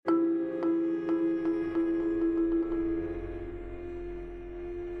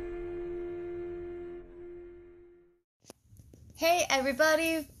Hey,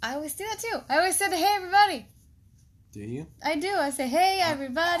 everybody. I always do that, too. I always say, hey, everybody. Do you? I do. I say, hey,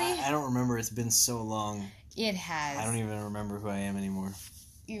 everybody. I don't remember. It's been so long. It has. I don't even remember who I am anymore.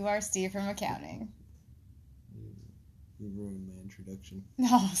 You are Steve from accounting. You ruined my introduction.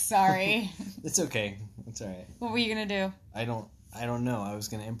 Oh, sorry. It's okay. It's all right. What were you going to do? I don't know. I was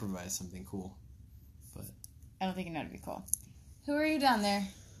going to improvise something cool. But I don't think you know to be cool. Who are you down there?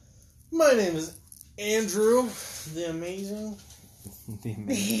 My name is Andrew, the Amazing. the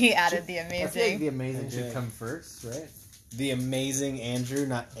amazing. He added the I feel like amazing. the amazing should Okay. come first, right? The amazing Andrew,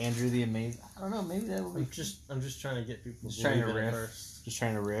 not Andrew the amazing. I don't know. Maybe that would be. I'm just trying to get people Just trying to believe it riff. first. Just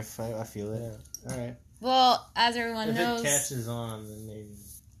trying to riff. I feel it. Yeah. All right. Well, as everyone If knows, it catches on, then maybe.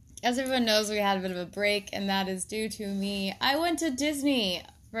 as everyone knows, we had a bit of a break, and that is due to me. I went to Disney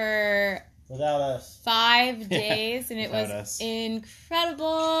for Without us. 5 days, and it Without was us.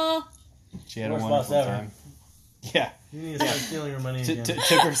 incredible. She had a Worst wonderful boss ever. time. Yeah. You need to start stealing your money again.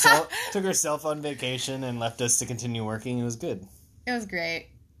 Took herself on vacation and left us to continue working. It was good. It was great.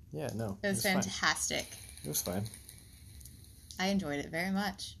 Yeah, no. It was fine. fantastic. It was fine. I enjoyed it very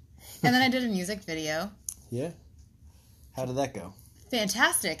much. And then I did a music video. Yeah. How did that go?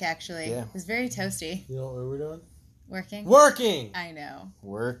 Fantastic, actually. Yeah. It was very toasty. You know what we're doing? Working. Working! I know.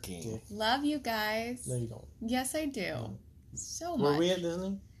 Working. Love you guys. No, you don't. Yes, I do. So Were much. we at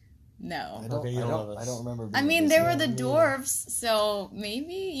Disney? No. I don't. Okay, you I don't don't. love us. I don't remember. I being mean, at they were Disney. the dwarves, so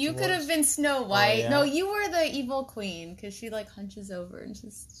maybe you could have Dwarves? been Snow White. yeah? No, you were the evil queen because she like hunches over and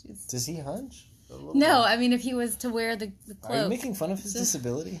she's. Does he hunch? A little No, bit. I mean if he was to wear the cloak. Are you making fun of his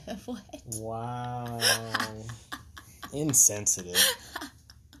disability? What? Wow. Insensitive.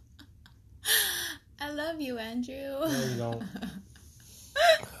 I love you, Andrew. No, you don't.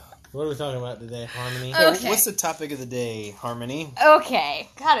 What are we talking about today? Harmony? Oh. Okay. What's the topic of the day? Harmony. Okay.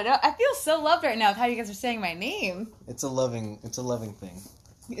 God, I feel so loved right now with how you guys are saying my name. It's a loving thing.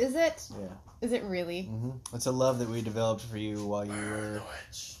 Is it? Yeah. Is it really? It's a love that we developed for you while you were.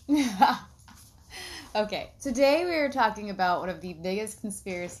 Okay. Today we are talking about one of the biggest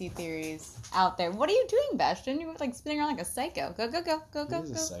conspiracy theories out there. What are you doing, Bastion? You're like spinning around like a psycho. Go, go, go, go, go,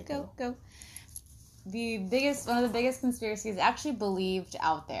 He is a go, psycho. go, go. One of the biggest conspiracies actually believed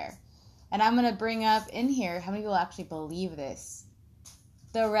out there. And I'm going to bring up in here how many people actually believe this.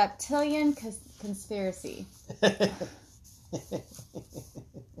 The reptilian conspiracy.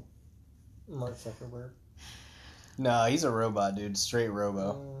 Mark Zuckerberg. No, he's a robot, dude. Straight robo.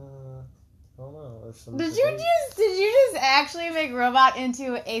 I don't know. There's some Did you just actually make robot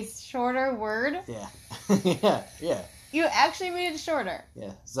into a shorter word? Yeah. yeah. You actually made it shorter.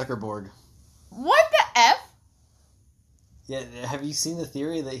 Yeah. Zuckerberg. What the F? Yeah. Have you seen the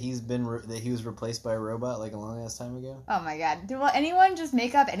theory that that he was replaced by a robot like a long ass time ago? Oh my god. Will anyone just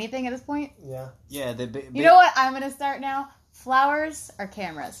make up anything at this point? Yeah. Yeah. You know what I'm going to start now? Flowers or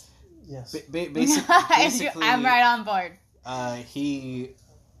cameras? Yes. Basically, I'm right on board.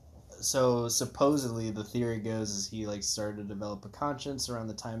 So supposedly the theory goes is he like started to develop a conscience around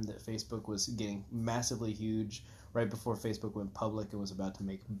the time that Facebook was getting massively huge, right before Facebook went public and was about to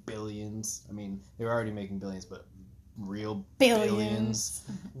make billions. I mean, they were already making billions, but real billions.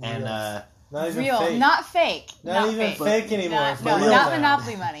 And Not even Real, fake. not fake. Not even fake anymore. No, For real not now.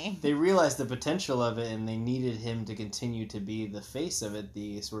 Monopoly money. they realized the potential of it, and they needed him to continue to be the face of it,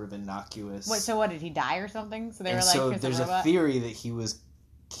 the sort of innocuous. Wait, so what, did he die or something? So they were like, so here's there's a a robot? theory that he was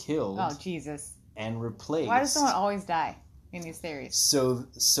killed Oh, Jesus. and replaced. Why does someone always die in these theories? So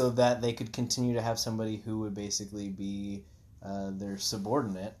that they could continue to have somebody who would basically be their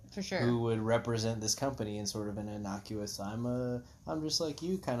subordinate, For sure. who would represent this company in sort of an innocuous, I'm just like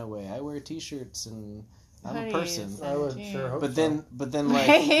you kind of way. I wear t-shirts and I'm a Hoodies person. I would and sure hope But so. then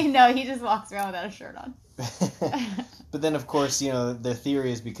like No, he just walks around without a shirt on. but then of course, the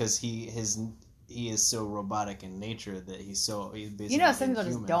theory is because he is so robotic in nature that he's basically You know, some people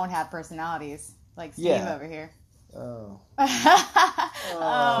inhuman. just don't have personalities. Like Steve Yeah. over here. Oh.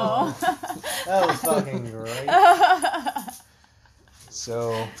 Oh. That was fucking great.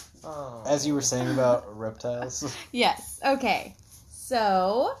 So, Oh. as you were saying about reptiles. Yes. Okay.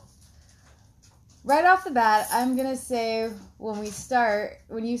 So, right off the bat, I'm going to say when you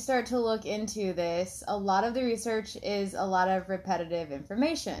start to look into this, a lot of the research is a lot of repetitive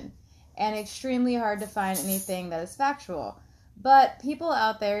information and extremely hard to find anything that is factual. But people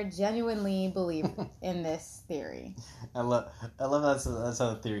out there genuinely believe in this theory. I love that's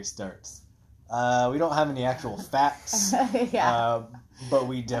how the theory starts. We don't have any actual facts, Yeah. but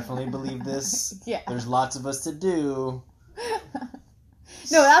we definitely believe this. Yeah. There's lots of us to do.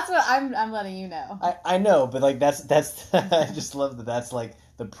 No, that's what I'm letting you know. I know, but like that's I just love that's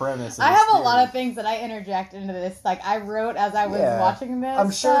the premise. Of I this have a lot theory. of things that I interject into this. Like I wrote as I was Yeah. watching this I'm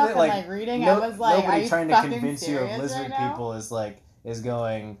sure stuff that like, and like reading. I was like, nobody are you trying to fucking convince you of serious lizard right now? people is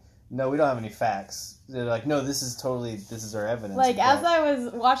going. No, we don't have any facts. They're like, no, this is our evidence. Like but- as I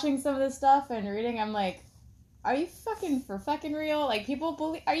was watching some of this stuff and reading, I'm like, are you fucking for fucking real? Like people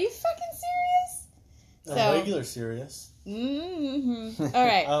believe? Are you fucking serious? I'm So- regular serious. Mm-hmm. All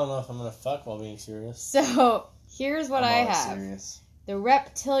right. I don't know if I'm gonna fuck while being serious. So here's what I'm I always have. serious. The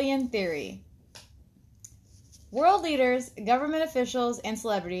reptilian theory. World leaders, government officials, and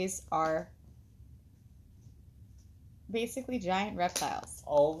celebrities are basically giant reptiles.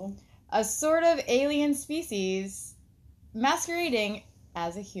 All of them. A sort of alien species masquerading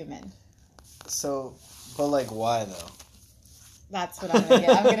as a human. So, but like, why though? That's what I'm gonna get.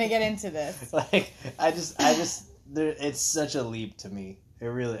 I'm gonna get into this. Like, I just, it's such a leap to me. It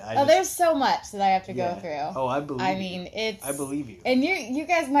really. There's so much that I have to go Yeah. through. Oh, I believe. I you. mean, it's. I believe you. And you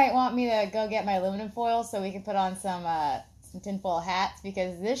guys might want me to go get my aluminum foil so we can put on some tinfoil hats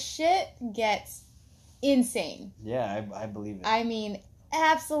because this shit gets insane. Yeah, I believe it. I mean,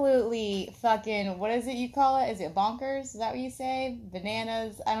 absolutely fucking. What is it you call it? Is it bonkers? Is that what you say?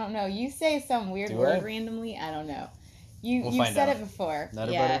 Bananas? I don't know. You say some weird Do word I? randomly. I don't know. We'll You find said out. it before.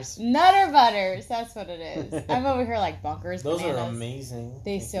 Nutter yeah. butters? Nutter butters. That's what it is. I'm over here like bonkers. Those bananas. are amazing.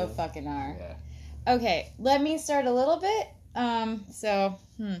 They Thank so you. fucking are. Yeah. Okay, let me start a little bit.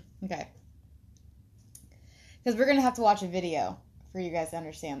 Okay. Because we're going to have to watch a video for you guys to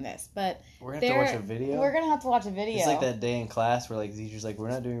understand this. But We're gonna have to watch a video. we're going to have to watch a video. It's like that day in class where like the teacher's like, "We're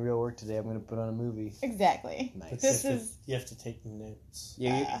not doing real work today. I'm gonna put on a movie." Exactly. Nice. But This you have is- to, you have to take notes.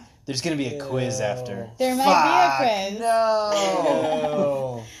 Yeah, there's gonna be a quiz Ew. after. There might Fuck, be a quiz. No.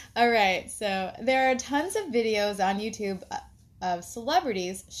 Oh. All right, so there are tons of videos on YouTube of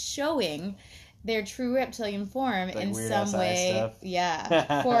celebrities showing their true reptilian form Like in Weird some Al Yankovic way. stuff?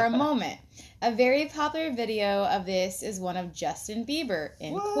 Yeah, for a moment. A very popular video of this is one of Justin Bieber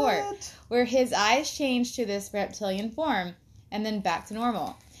in court, What? where his eyes change to this reptilian form and then back to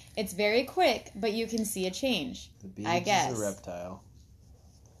normal. It's very quick, but you can see a change. The beach I guess. is a reptile.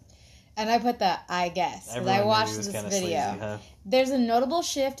 And I put the I guess because Everyone I knew watched he was this kinda video. sleazy, huh? There's a notable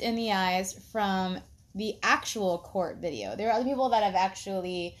shift in the eyes from the actual court video. There are other people that have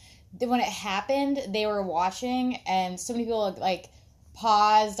actually, when it happened, they were watching, and so many people like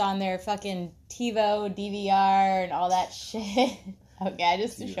paused on their fucking TiVo, DVR, and all that shit. Okay, I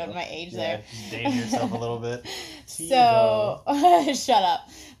just TiVo. showed my age Yeah, there. just dating yourself a little bit. So, shut up.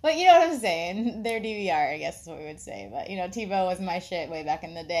 But you know what I'm saying. Their DVR, I guess is what we would say. But, you know, TiVo was my shit way back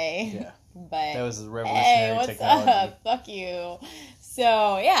in the day. Yeah, But that was a revolutionary hey, what's technology. up? Fuck you.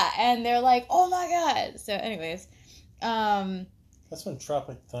 So, yeah, and they're like, oh my god. So, anyways, That's when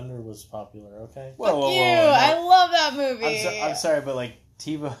Tropic Thunder was popular, okay? Whoa, fuck whoa, whoa, you. no. I love that movie. I'm sorry, but like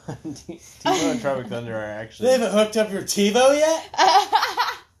TiVo, TiVo and Tropic Thunder are actually. They haven't hooked up your TiVo yet?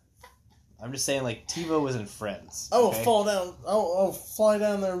 I'm just saying, like TiVo was in Friends. I will okay? fall down. I'll fly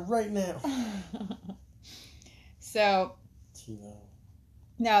down there right now. So, TiVo.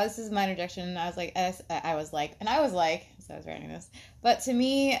 no, this is my interjection. I was like, so I was writing this. But to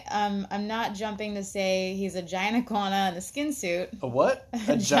me, I'm not jumping to say he's a giant iguana in a skin suit. A what?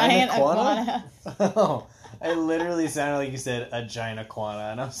 A giant iguana? Oh, I literally sounded like you said a giant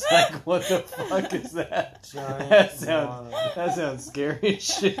iguana, and I was like, "What the fuck is that?" Giant That sounds scary as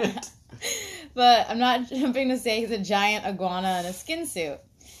shit. But I'm not jumping to say he's a giant iguana in a skin suit.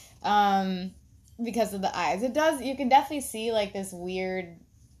 Because of the eyes. It does, you can definitely see like this weird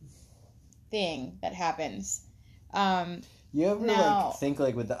thing that happens. You ever No. like think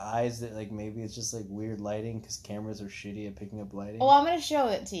like with the eyes that like maybe it's just like weird lighting because cameras are shitty at picking up lighting? Well, I'm going to show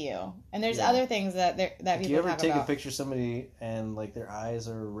it to you. And there's Yeah. other things that Like, people you ever talk take about. a picture of somebody and like their eyes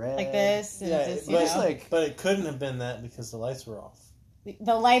are red? Like this. And Yeah, just, but, you know. like- but it couldn't have been that because the lights were off.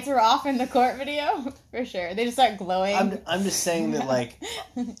 The lights were off in the court video. For sure. They just start glowing. I'm just saying that like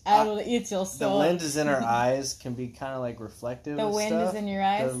I will eat your the soul. lenses in our eyes can be kind of like reflective. The of wind stuff. is in your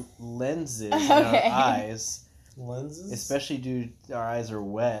eyes. The lenses in Okay. our eyes, Lenses? especially due our eyes are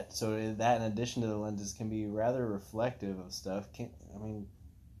wet, so that in addition to the lenses can be rather reflective of stuff.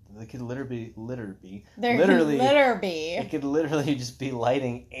 They could literally They're literally Litterby. it could literally just be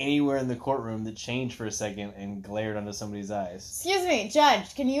lighting anywhere in the courtroom that changed for a second and glared onto somebody's eyes. Excuse me,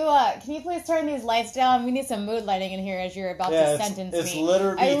 Judge. Can you please turn these lights down? We need some mood lighting in here as you're about to sentence it's me.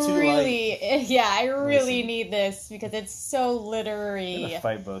 literally I too really, I really Listen. need this because it's so I'm literary. gonna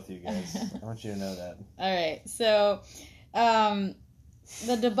fight both you guys. I want you to know that. All right, so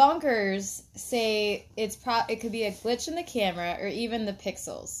the debunkers say it could be a glitch in the camera or even the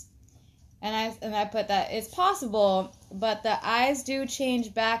pixels. And I put that it's possible, but the eyes do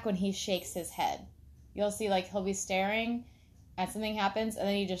change back when he shakes his head. You'll see, like, he'll be staring and something happens, and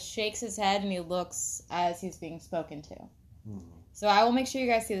then he just shakes his head and he looks as he's being spoken to. So I will make sure you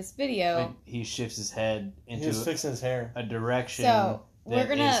guys see this video. But he shifts his head into He was fixing his hair. a direction So that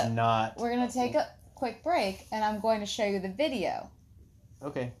is not... We're gonna take a quick break, and I'm going to show you the video.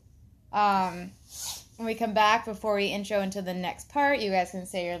 Okay. When we come back, before we intro into the next part, you guys can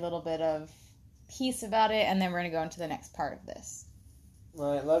say your little bit of piece about it, and then we're going to go into the next part of this.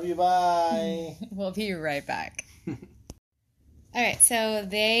 All right, love you, bye. We'll be right back. Alright, so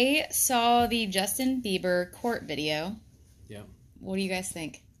they saw the Justin Bieber court video. Yeah. What do you guys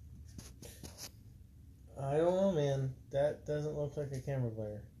think? I don't know, man. That doesn't look like a camera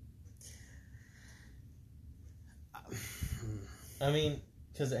glare. I mean,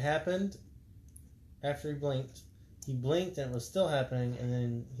 because it happened after he blinked. He blinked and it was still happening, and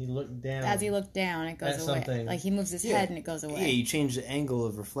then he looked down. As he looked down, it goes away. Something. Like, he moves his head and it goes away. Yeah, you change the angle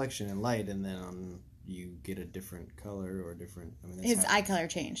of reflection and light, and then you get a different color or different... I mean, that's His eye color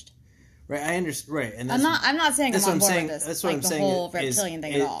changed. Right, I understand. Right, and I'm not saying I'm on board with this. That's what like I'm the saying. whole reptilian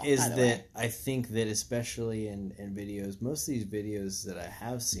thing at all. Is by the that way. I think that especially in videos, most of these videos that I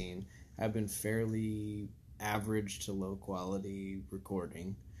have seen have been fairly average to low quality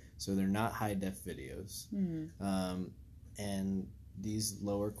recording, so they're not high def videos. Mm-hmm. And these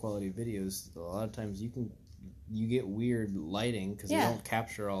lower quality videos, a lot of times you get weird lighting because they don't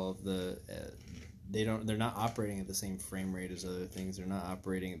capture all of the. They're not operating at the same frame rate as other things. They're not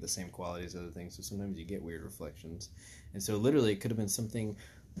operating at the same quality as other things. So sometimes you get weird reflections. And so literally it could have been something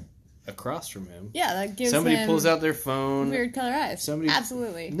across from him. Yeah, that gives somebody him pulls out their phone. weird color eyes.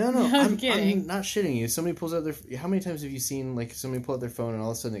 Absolutely. No, I'm kidding. I'm not shitting you. Somebody pulls out their... How many times have you seen like somebody pull out their phone and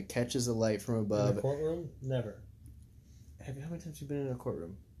all of a sudden it catches a light from above? In a courtroom? Never. How many times have you been in a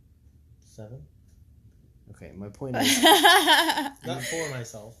courtroom? 7. Okay, my point is... Not for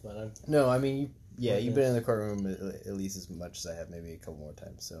myself, but I'm... No, I mean, you've been in the courtroom at least as much as I have, maybe a couple more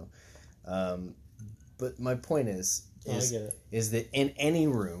times. So, but my point is that in any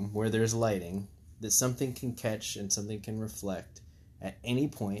room where there's lighting, that something can catch and something can reflect at any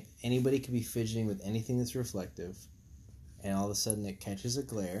point. Anybody could be fidgeting with anything that's reflective, and all of a sudden it catches a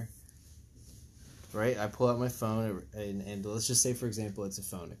glare. Right? I pull out my phone, and let's just say, for example, it's a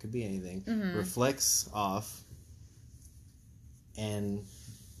phone. It could be anything. Mm-hmm. Reflects off, and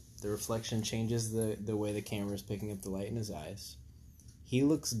the reflection changes the way the camera is picking up the light in his eyes. He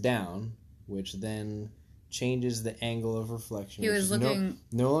looks down, which then changes the angle of reflection. He was looking...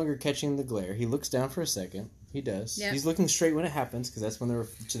 No longer catching the glare. He looks down for a second. He does. Yep. He's looking straight when it happens, because that's when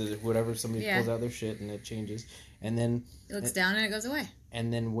whatever somebody pulls out their shit and it changes. And then... It looks down and it goes away.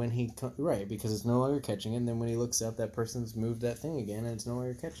 And then when he... Right, because it's no longer catching it. And then when he looks up, that person's moved that thing again, and it's no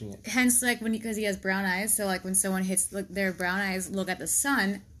longer catching it. Hence, like, because he has brown eyes, so, like, when someone hits their brown eyes, look at the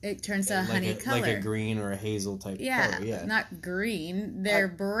sun, it turns to a honey color. Like a green or a hazel type color, yeah. Not green. They're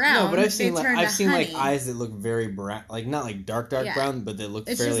brown. No, but I've seen honey. like eyes that look very brown, like not like dark brown, but they look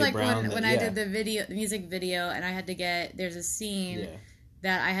fairly brown. It's just like when I did the music video, and I had to there's a scene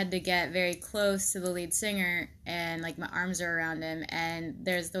that I had to get very close to the lead singer, and like my arms are around him, and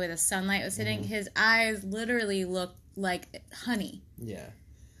there's the way the sunlight was hitting. His eyes literally look like honey. Yeah.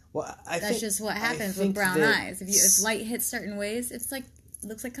 Well, that's just what happens with brown eyes. If light hits certain ways, it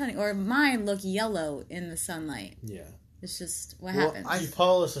looks like honey. Or mine look yellow in the sunlight. Yeah. It's just what happens. If you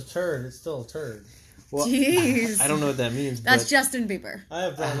polish a turd, it's still a turd. Well, jeez. I don't know what that means. That's Justin Bieber. I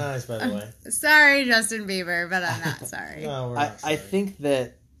have brown eyes, by the way. Sorry, Justin Bieber, but I'm not sorry. No, we're not sorry. I think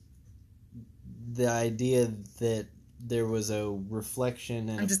that the idea that there was a reflection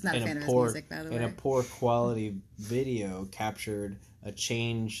and I'm just not a fan of his music, by the way. In a poor quality video captured a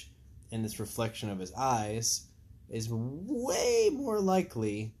change in this reflection of his eyes is way more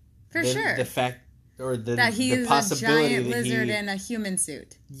likely for sure the fact or that he is a giant lizard in a human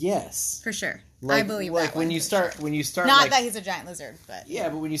suit. Yes, for sure. Like, I believe like that when you start not that he's a giant lizard, but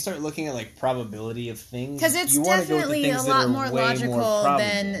but when you start looking at like probability of things, because it's definitely a lot more logical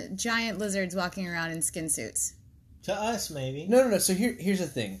than giant lizards walking around in skin suits. To us, maybe. No. So here's the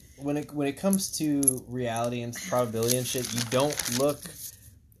thing: when it comes to reality and probability and shit, you don't look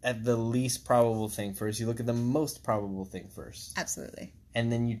at the least probable thing first. You look at the most probable thing first. Absolutely. And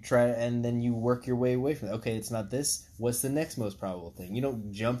then you work your way away from it. Okay, it's not this. What's the next most probable thing? You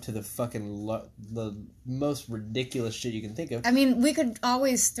don't jump to the fucking the most ridiculous shit you can think of. I mean, we could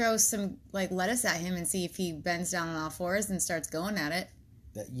always throw some like lettuce at him and see if he bends down on all fours and starts going at it.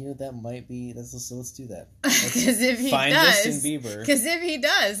 That might be. Let's do that. Because if he Find does, Justin Bieber. Because if he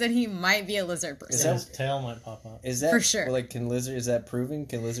does, then he might be a lizard Is person. His tail might pop up. Is that For sure. Like, is that proven?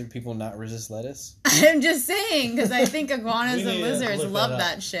 Can lizard people not resist lettuce? I'm just saying, because I think iguanas We and need to lizards look love that up.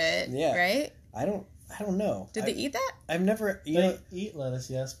 that shit. Yeah. Right? I don't know. Did they eat that? I've never. They eat lettuce,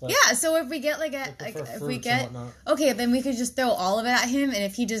 yes, but Yeah. So if we get they prefer if we fruits get and whatnot. okay, then we could just throw all of it at him, and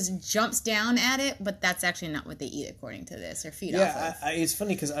if he just jumps down at it, but that's actually not what they eat according to this or feed off Yeah, of, it's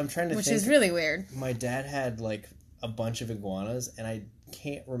funny because I'm trying to which think. is really weird. My dad had like a bunch of iguanas, and I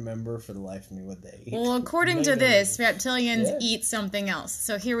can't remember for the life of me what they ate. Well, according to Maybe. this, reptilians Yeah. eat something else.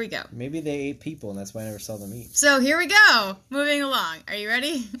 So here we go. Maybe they ate people, and that's why I never saw them eat. So here we go. Moving along. Are you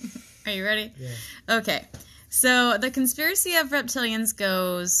ready? Are you ready? Yeah. Okay. So the conspiracy of reptilians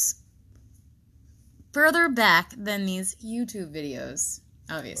goes further back than these YouTube videos,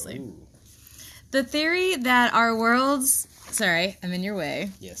 obviously. Ooh, The theory that our worlds... Sorry, I'm in your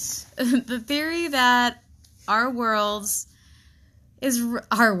way. yes. The theory that our world is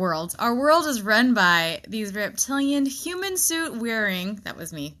run by these reptilian human suit wearing... That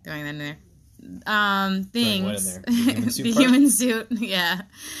was me throwing that in there. Things. what in there? The human suit The part? human suit, yeah.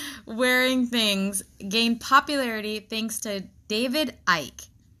 Wearing things gained popularity thanks to David Icke.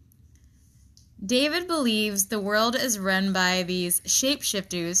 David believes the world is run by these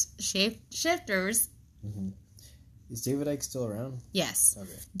shapeshifters. Mm-hmm. Is David Icke still around? Yes. Okay.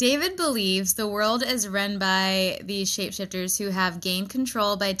 David believes the world is run by these shapeshifters who have gained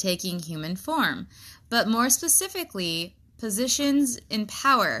control by taking human form, but more specifically, positions in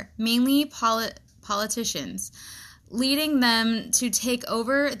power, mainly politicians, leading them to take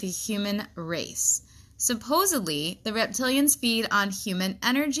over the human race. Supposedly, the reptilians feed on human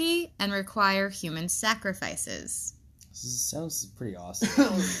energy and require human sacrifices. This sounds pretty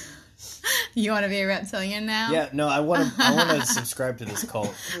awesome. You want to be a reptilian now? Yeah, no, I want to subscribe to this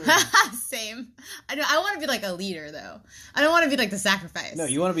cult. Same. I want to be like a leader, though. I don't want to be like the sacrifice. No,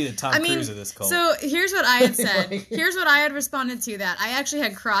 you want to be the Tom Cruise of this cult. So here's what I had said. Like- Here's what I had responded to that. I actually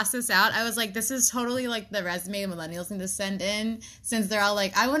had crossed this out. I was like, this is totally like the resume millennials need to send in, since they're all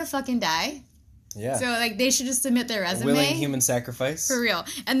like, I want to fucking die. Yeah. So like they should just submit their resume. Willing human sacrifice. For real.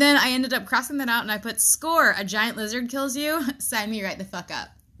 And then I ended up crossing that out and I put, score, a giant lizard kills you, sign me right the fuck up.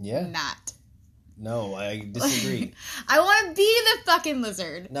 Yeah. Not. No, I disagree. I want to be the fucking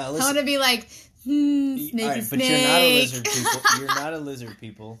lizard. No, I listen. want to be like, snakey All right, but snake. you're not a lizard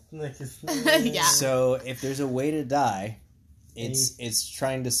people. You're not a lizard people. Yeah. So if there's a way to die, it's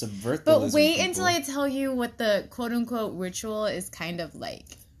trying to subvert the But lizard wait people until I tell you what the quote unquote ritual is kind of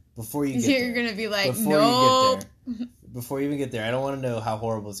like. before you get You're there. gonna be like, Before no. you get there. Before you even get there, I don't want to know how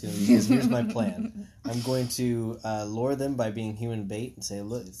horrible it's going to be, because here's my plan. I'm going to lure them by being human bait and say,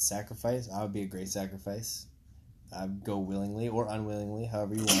 look, it's sacrifice. I would be a great sacrifice. I'd go willingly or unwillingly,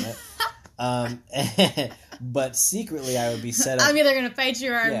 however you want it. But secretly, I would be set up. I'm either gonna fight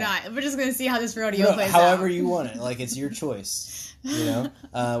you or I'm Yeah. not. We're just gonna see how this rodeo plays however out. you want it. Like, it's your choice. You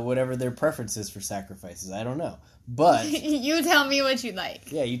know? Whatever their preference is for sacrifices. I don't know. But, You tell me what you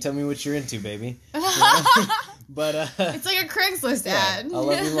like. yeah, you tell me what you're into, baby. But, It's like a Craigslist yeah, ad. I'll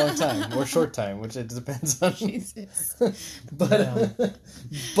love you long time. Or short time, which it depends on. Jesus.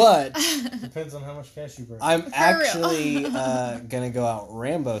 But Depends on how much cash you bring. I'm real. actually gonna go out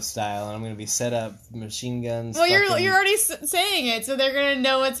Rambo style, and I'm gonna be set up machine guns. Well, fucking- you're already saying it, so they're gonna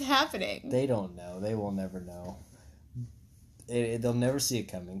know what's happening. They don't know. They will never know. They'll never see it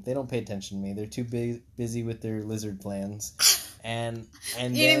coming. They don't pay attention to me. They're too busy with their lizard plans, and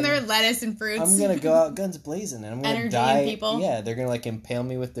Eating then their lettuce and fruits. I'm gonna go out guns blazing, and I'm gonna Energy die. and people. Yeah, they're gonna like impale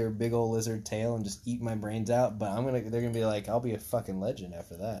me with their big old lizard tail and just eat my brains out. But they're gonna be like, I'll be a fucking legend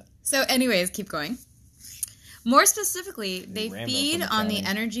after that. So, anyways, keep going. More specifically, they Rambo feed from on the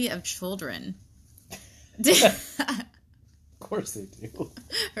Italian. energy of children. Of course they do.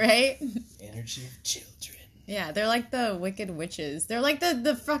 Right? Energy of children. Yeah, they're like the wicked witches. They're like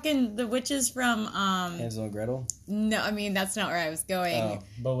the fucking the witches from Hansel and Gretel. no, I mean that's not where I was going. Oh.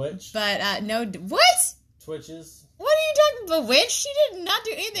 Bewitched. But no, what? Twitches. What are you talking? Bewitched? She did not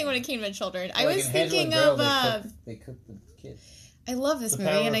do anything when it came to children. I Like was in Hansel thinking and of. Gretel, they cooked the kid. I love this The movie,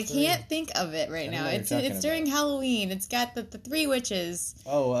 Power and of I Three. can't think of it right I don't now. know what It's you're talking during about. Halloween. It's got the three witches,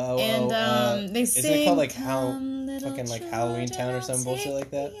 and they isn't sing. it called like "Come, little fucking like Halloween Town or children, some bullshit take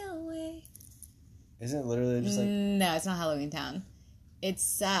like that? me away." Isn't it literally just like No, it's not Halloween Town.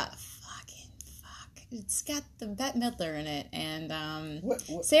 It's fuck. It's got the Bette Midler in it, and what?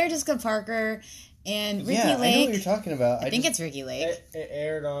 Sarah Jessica Parker, and Ricky Yeah, I know what Lake. you're talking about. I think it's Ricky Lake. It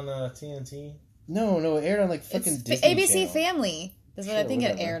aired on TNT. No, it aired on like fucking It's Disney ABC Channel. Family. That's what I Sure, think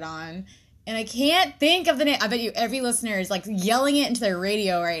it whatever. aired on. And I can't think of the name. I bet you every listener is like yelling it into their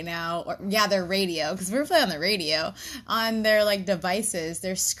radio right now. Or, yeah, their radio, because we're playing on the radio. On their like devices.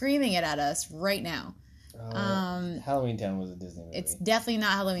 They're screaming it at us right now. Halloween Town was a Disney movie. It's definitely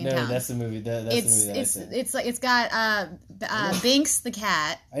not Halloween Town. No, that's the movie. That's the movie that I said. It's like it's got Binks the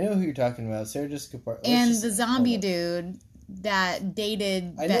cat. I know who you're talking about. Sarah Jessica Parker. And the zombie dude that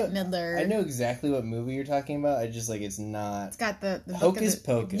dated Bette Midler. I know exactly what movie you're talking about. I just like it's not. It's got the Hocus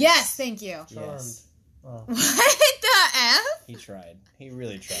Pocus. Yes, thank you. Yes. Oh. What the F? He tried. He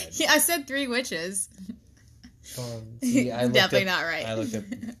really tried. I said 3 witches. Charmed. See, Definitely not right. I looked up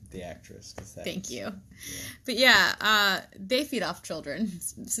the actress. Thank you. But yeah, they feed off children,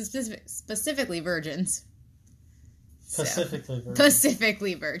 specifically virgins.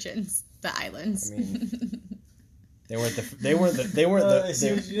 Specifically virgins. The islands. I mean, they weren't the. I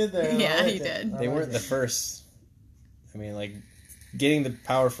see what you did there. Yeah, he did. They weren't the first. I mean, like getting the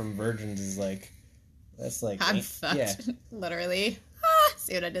power from virgins is like that's like I'm fucked. Yeah, literally.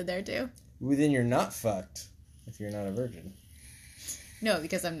 See what I did there too? well, then you're not fucked if you're not a virgin. No,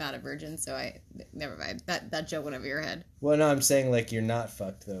 because I'm not a virgin, so never mind. That joke went over your head. Well, no, I'm saying like you're not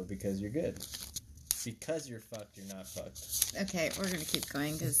fucked though because you're good. Because you're fucked, you're not fucked. Okay, we're gonna keep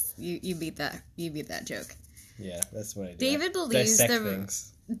going because you beat that joke. Yeah, that's what I do. David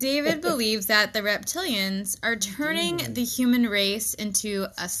believes that the reptilians are turning the human race into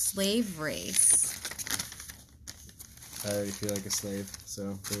a slave race. I already feel like a slave,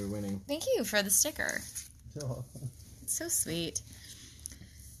 so they're winning. Thank you for the sticker. Oh. It's so sweet.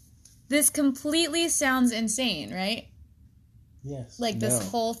 This completely sounds insane, right? Yes. Like this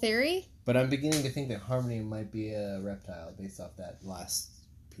whole theory? But I'm beginning to think that Harmony might be a reptile based off that last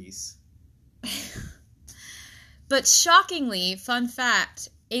piece. But shockingly, fun fact,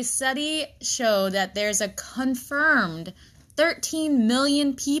 a study showed that there's a confirmed 13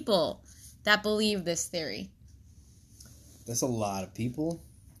 million people that believe this theory. That's a lot of people.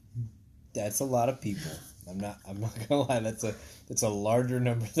 That's a lot of people. I'm not gonna lie, that's a larger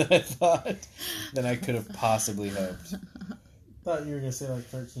number than I thought than I could have possibly hoped. Thought you were gonna say like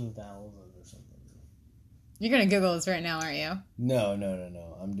 13,000 or something. You're gonna Google this right now, aren't you? No.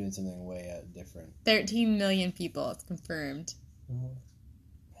 I'm doing something way different. 13 million people, it's confirmed. Mm-hmm.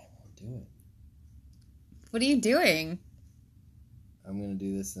 I won't do it. What are you doing? I'm gonna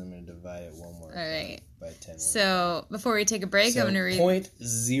do this and I'm gonna divide it one more All right. by 10. So before we take a break, I'm gonna read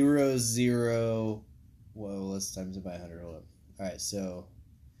 0.00. Whoa, let's times it by 100. Hold up. All right, so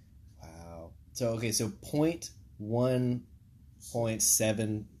wow. So okay, so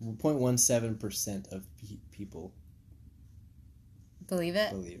 0.17% of people believe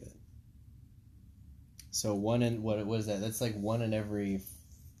it. believe it. So one in what is that? That's like 1 in every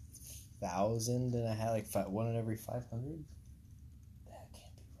 1,000, and I had like 1 in every 500. That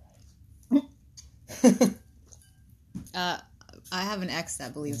can't be right. I have an ex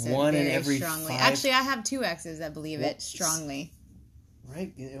that believes it 1 in very every strongly. 5. Actually, I have 2 exes that believe it strongly.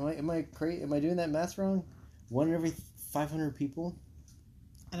 Right? Am I crazy? Am I doing that math wrong? 1 in every 500 people?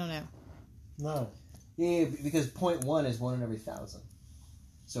 I don't know. No. Yeah, because 0.1 is 1 in every 1,000.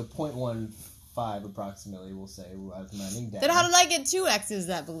 So 0.15 approximately, we'll say. I was rounding down. Then how did I get 2 exes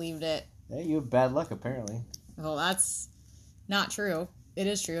that believed it? Hey, you have bad luck, apparently. Well, that's not true. It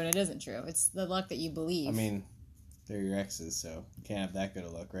is true and it isn't true. It's the luck that you believe. I mean, they're your exes, so you can't have that good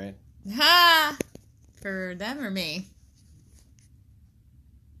of luck, right? Ha! For them or me?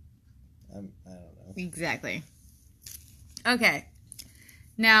 I don't know. Exactly. Okay.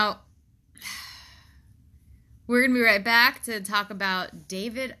 Now, we're going to be right back to talk about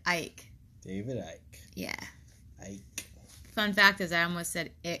David Icke. David Icke. Yeah. Icke. Fun fact is I almost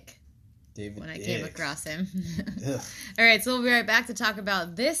said ick David when I Icke. came across him. Ugh. All right, so we'll be right back to talk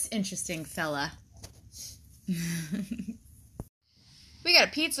about this interesting fella. We got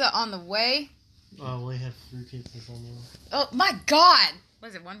a pizza on the way. Oh, we have 3 pizzas on there. Oh, my God.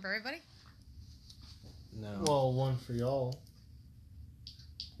 Was it one for everybody? No. Well, 1 for y'all.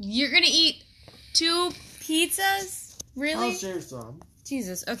 You're going to eat 2 pizzas? Really? I'll share some.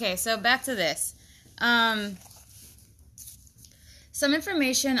 Jesus. Okay, so back to this. Some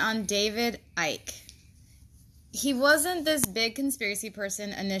information on David Icke. He wasn't this big conspiracy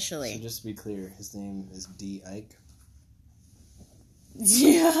person initially. So just to be clear, his name is D. Icke.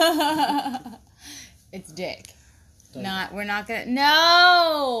 Yeah. It's Dick. We're not gonna.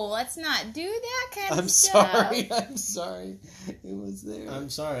 No! Let's not do that kind of stuff. I'm sorry. It was there. I'm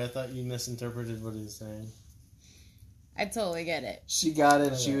sorry, I thought you misinterpreted what he was saying. I totally get it. She got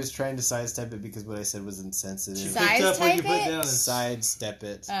it. She was trying to sidestep it because what I said was insensitive. She picked up what you put down and Sidestep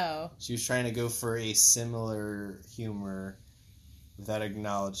it. Oh. She was trying to go for a similar humor without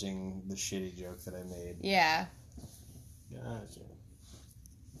acknowledging the shitty joke that I made. Yeah. Gotcha.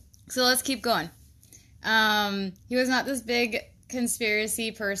 So let's keep going. He was not this big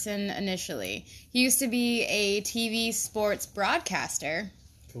conspiracy person initially. He used to be a TV sports broadcaster.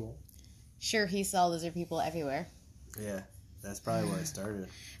 Cool. Sure, he saw lizard people everywhere. Yeah, that's probably where I started.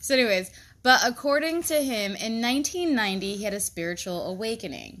 So anyways, but according to him, in 1990, he had a spiritual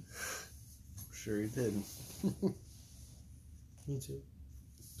awakening. Sure he did. Me too.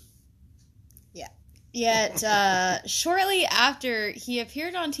 Yet, shortly after, he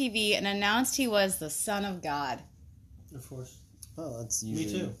appeared on TV and announced he was the Son of God. Of course. Well, that's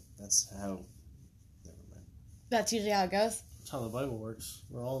usually... Me too. That's how... Never mind. That's usually how it goes. That's how the Bible works.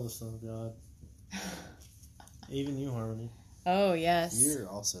 We're all the Son of God. Even you, Harmony. Oh, yes. You're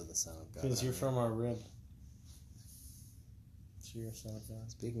also the Son of God. Because you're from our rib. So you're a Son of God.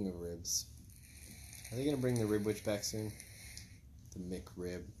 Speaking of ribs, are they going to bring the Rib Witch back soon? The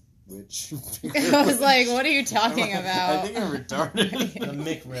McRib Witch? I was like, what are you talking about? I think I'm retarded. The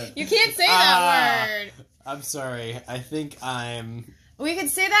McRib. You can't say that word. I'm sorry. I think I'm... We could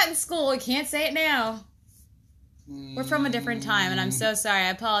say that in school. We can't say it now. We're from a different time, and I'm so sorry. I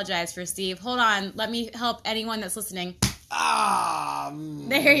apologize for Steve. Hold on. Let me help anyone that's listening.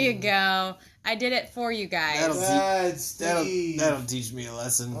 There you go. I did it for you guys. That'll teach me a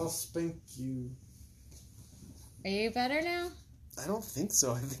lesson. I'll spank you. Are you better now? I don't think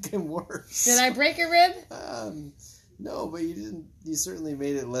so. I think I'm worse. Did I break a rib? No, but you didn't. You certainly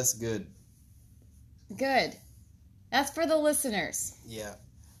made it less good. Good. That's for the listeners. Yeah.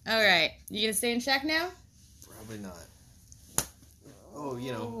 All right. You gonna stay in check now? Probably not. Oh,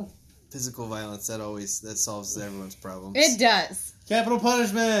 you know, physical violence, that solves everyone's problems. It does. Capital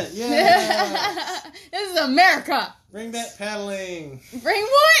punishment! Yeah! This is America. Bring back paddling! Bring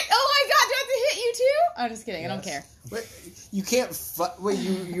what? Oh my god, do I have to hit you too? I'm just kidding. Yes. I don't care. Wait, you can't... Wait,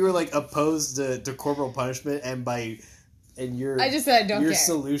 you were, like, opposed to corporal punishment, and your... I just said I don't care. Your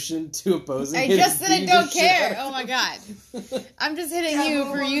solution to opposing I it just said I don't care. Shit. Oh my god. I'm just hitting you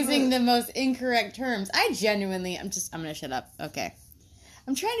for using the most incorrect terms. I'm gonna shut up. Okay.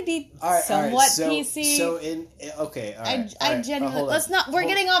 I'm trying to be somewhat PC. So okay, all right. I genuinely... Let's not... We're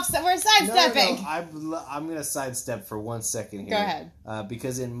getting off... We're sidestepping. No, I'm going to sidestep for 1 second here. Go ahead.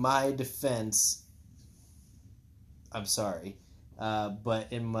 Because in my defense... I'm sorry. But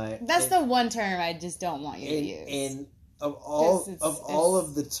in my... That's the one term I just don't want you to use. And of all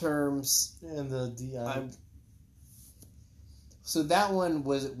of the terms... And the DI... So that one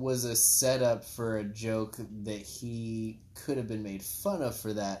was a setup for a joke that he could have been made fun of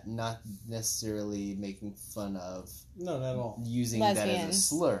for that, not necessarily making fun of. No, not at all. Using lesbians. That as a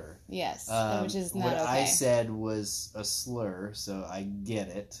slur. Yes, which is not what okay. What I said was a slur, so I get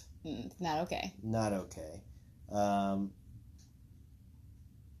it. Not okay. Not okay.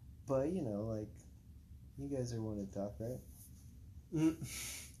 But you know, like, you guys are one to talk, right?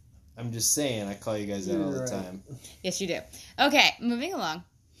 I'm just saying, I call you guys out all the time. Yes, you do. Okay, moving along.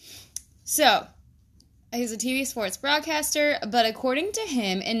 So, he's a TV sports broadcaster, but according to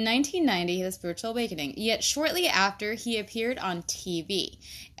him, in 1990, he had a spiritual awakening. Yet shortly after, he appeared on TV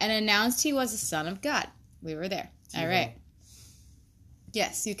and announced he was the Son of God. We were there. All right.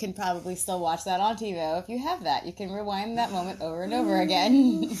 Yes, you can probably still watch that on TiVo if you have that. You can rewind that moment over and over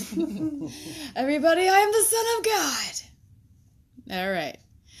again. Everybody, I am the Son of God. All right.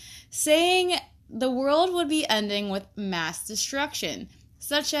 Saying the world would be ending with mass destruction,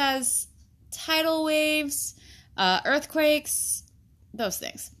 such as tidal waves, earthquakes, those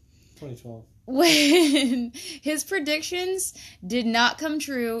things. 2012. When his predictions did not come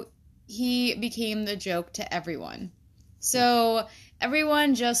true, he became the joke to everyone. So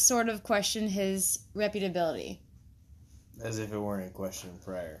everyone just sort of questioned his reputability. As if it weren't in question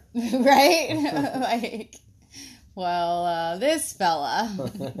prior. Right? Like... Well, this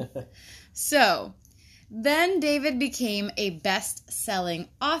fella. So, then David became a best-selling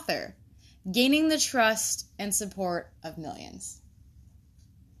author, gaining the trust and support of millions.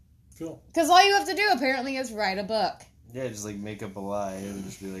 Cool. Because all you have to do, apparently, is write a book. Yeah, just, like, make up a lie and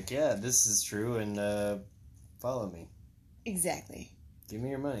just be like, yeah, this is true, and follow me. Exactly. Give me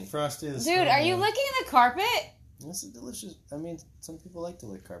your money. Frosty the Dude, are you licking the carpet? This is delicious. I mean, some people like to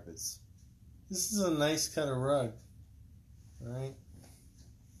lick carpets. This is a nice kind of rug. Right?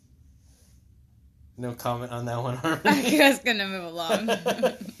 No comment on that one, Harmony. I was going to move along.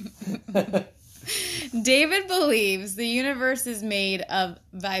 David believes the universe is made of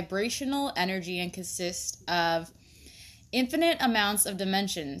vibrational energy and consists of infinite amounts of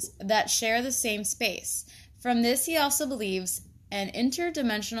dimensions that share the same space. From this, he also believes an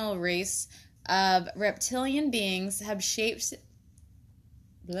interdimensional race of reptilian beings have shaped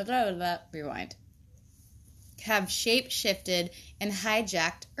rewind, have shape-shifted and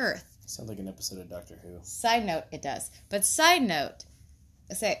hijacked Earth. Sounds like an episode of Doctor Who. Side note, it does. But side note,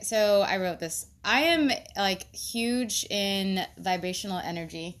 so I wrote this. I am, like, huge in vibrational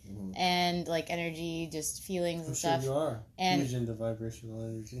energy and, like, energy, just feelings and stuff. You are And huge into vibrational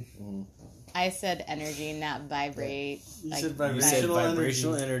energy. I said energy, not vibrate. You like, said You said vibrational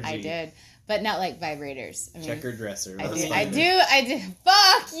vibrational energy. energy. I did. But not, like, vibrators. I mean, Checker dresser. I That's do. fine. I do.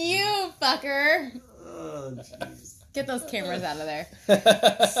 Fuck you, fucker. Oh, jeez. Get those cameras out of there. So,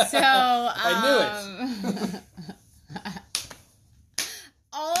 I knew it.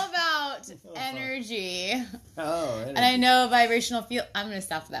 all about energy. Oh, And I know vibrational field. I'm going to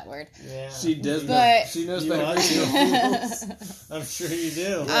stop with that word. Yeah. She does But- she knows You vibrational are. fields. I'm sure you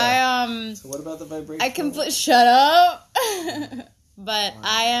do. I So what about the vibration? I complete. Shut up. But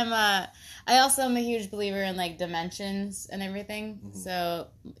I also am a huge believer in like dimensions and everything. So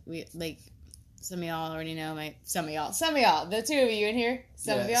we like some of y'all already know some of y'all, the two of you in here,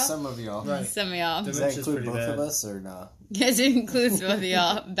 some of y'all, Some of y'all. Right. some of y'all. Does that Dimension's include pretty both bad. of us or not? Yes, it includes both of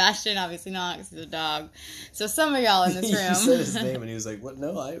y'all. Bastion obviously not because he's a dog. So some of y'all in this He said his room. name and he was like, "What?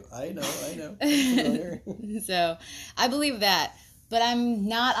 No, I know. I'm familiar." So I believe that, but I'm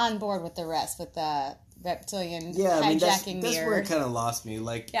not on board with the rest with the reptilian Yeah, I mean that's hijacking the where it earth. kind of lost me.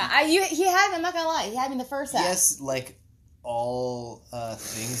 Like, Yeah, he had me. I'm not gonna lie. He had me in the first half. yes, like all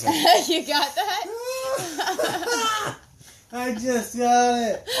things are You got that? I just got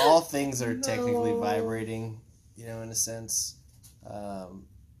it. all things are technically No. vibrating, you know, in a sense, on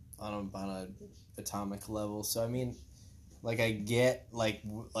a atomic level. So I mean, like I get like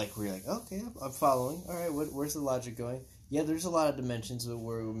we're like, okay, I'm following. All right, where's the logic going? Yeah, there's a lot of dimensions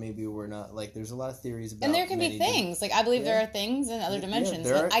where maybe we're not. Like, there's a lot of theories about. And there can be many things. Like, I believe there Yeah. are things in other Yeah, dimensions.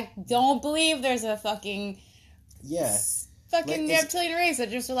 there But are- I don't believe there's a fucking Yeah, fucking Like, it's- reptilian race that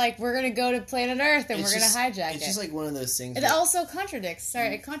just are like, we're going to go to planet Earth and It's we're going to just- hijack it's it. just like one of those things. It that- also contradicts.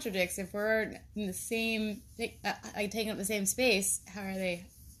 Sorry, it contradicts. If we're in the same, like taking up the same space, how are they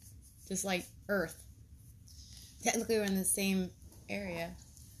just like Earth? Technically, we're in the same area.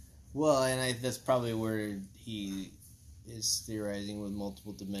 Well, and that's probably where he is theorizing with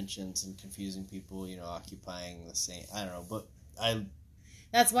multiple dimensions and confusing people, you know, occupying the same. I don't know, but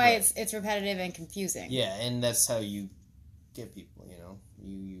That's why Right. it's repetitive and confusing. yeah, and that's how you get people. You know,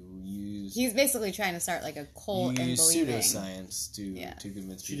 you use He's basically trying to start like a cult you and use believing. pseudoscience to Yeah.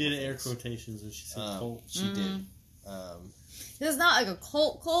 convince She people. did air of things. quotations when she said cult. She did. It's not like a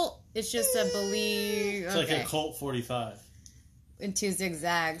cult. It's just a believe. It's Okay. like a cult 45. In two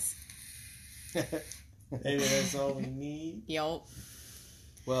zigzags. Maybe that's all we need. Yup.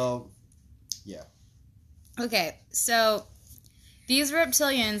 Well, yeah. Okay, so these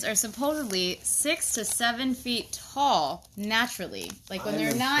reptilians are supposedly 6 to 7 feet tall naturally. Like when I'm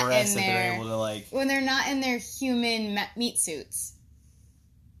they're not impressed in that they're their able to like. when they're not in their human meat suits.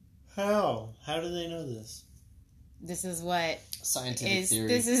 How? How do they know this? This is what Scientific is theory.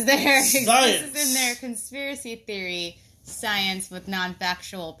 this is their Science. this is in their conspiracy theory science with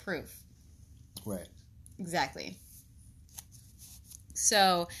non-factual proof. Right. Exactly.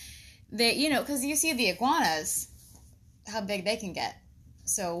 So, they, because you see the iguanas, how big they can get.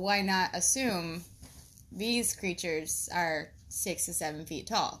 So why not assume these creatures are 6 to 7 feet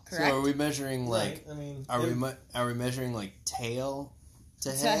tall? Correct. So are we measuring like? Right, I mean, Are we measuring like tail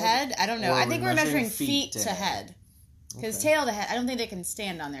to to head? head? I don't know. Or I are think we we're measuring measuring feet to head. Because Okay. tail to head, I don't think they can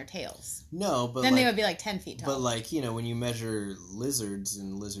stand on their tails. No, but Then like, they would be like 10 feet tall. but like when you measure lizards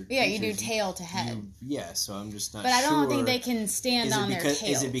and lizard yeah, you do creatures, tail to head. yeah, so I'm just not. But I don't sure. think they can stand Is it on their because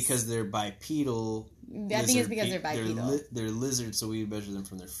tails. is it because they're bipedal? I think it's because they're bipedal. They're lizards, so we measure them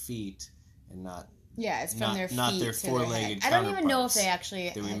from their feet and not. Yeah, it's from Not- their feet not their to their four-legged head. I don't even know if counterparts they actually.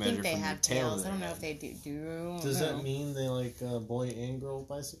 that we I measure think they from have their tail to tails. I their don't know head. if they do. does that mean they like boy and girl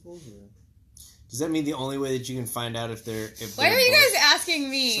bicycles? Or? Does that mean the only way that you can find out if they're Why they're are you boys- guys asking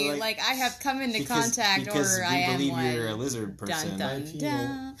me? So, like, I have come into because contact, we or I am believe one. you're a lizard person. Dun dun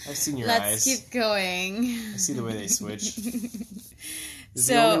dun. I've seen your Let's eyes. keep going. I see the way they switch. Is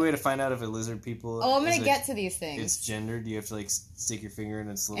So- the only way to find out if a lizard people? Oh, I'm gonna is get to these things. It's gendered. You have to like stick your finger in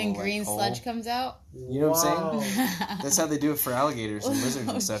its little And green like, hole. sludge comes out. You know what I'm saying? Wow. That's how they do it for alligators and lizards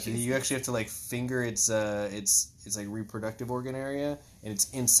Oh, and stuff. Jesus. You actually have to like finger its like reproductive organ area, and it's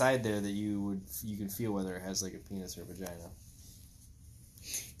inside there that you can feel whether it has like a penis or a vagina.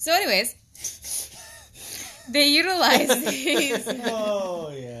 So, anyways, they utilize these.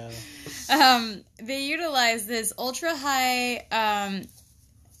 Oh yeah. They utilize this ultra high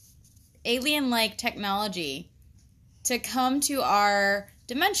alien-like technology to come to our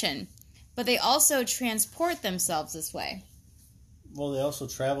dimension, but they also transport themselves this way. Well, they also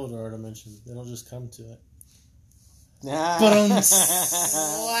travel to our dimension. They don't just come to it. Wow,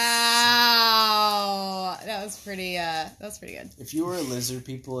 that was pretty good. If you were a lizard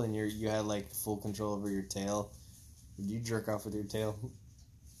people and you had like full control over your tail, would you jerk off with your tail?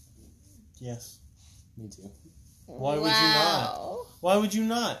 Yes. Me too. Why would you not? Why would you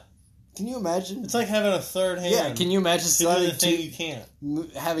not? Can you imagine? It's like having a third hand. Yeah, can you imagine to do the thing you can't?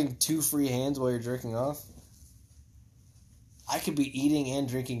 Having two free hands while you're jerking off? I could be eating and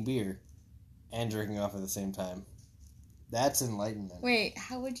drinking beer and jerking off at the same time. That's enlightenment. Wait,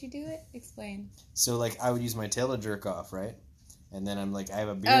 how would you do it? Explain. So, like, I would use my tail to jerk off, right? And then I'm like, I have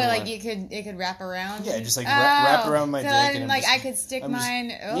a beer. Oh, like it could wrap around. Yeah, just like wrap around my dick. And like I could stick mine.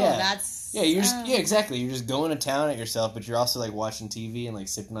 That's. Yeah, exactly. You're just going to town at yourself, but you're also like watching TV and like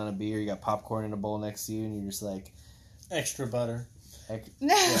sipping on a beer. You got popcorn in a bowl next to you, and you're just like extra butter.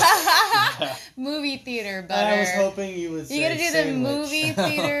 Movie theater butter. I was hoping you would say you gotta do sandwich. The movie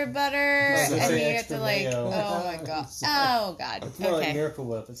theater butter, and you have to like. mayo. Oh my god! Oh god! It's more like Miracle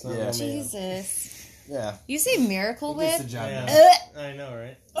Whip. It's not real mayo. Jesus. Yeah. You say Miracle Whip? It gets the job done. I know,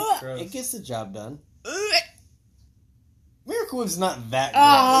 right? It gets the job done. Miracle Whip's not that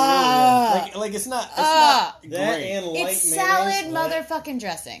great. Like it's not great. And light it's salad mayonnaise, motherfucking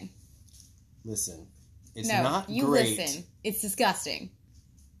dressing. Listen, it's no, not you great. Listen. It's disgusting.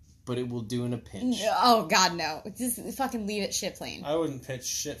 But it will do in a pinch. Oh god, no! Just fucking leave it shit plain. I wouldn't pitch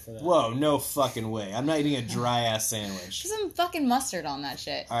shit for that. Whoa, no fucking way! I'm not eating a dry ass sandwich. Put some fucking mustard on that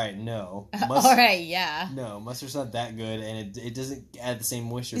shit. All right, no. All right, yeah. No, mustard's not that good, and it doesn't add the same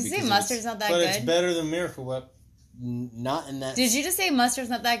moisture. Did you say mustard's not that good? But it's better than Miracle Whip. Not in that. Did you just say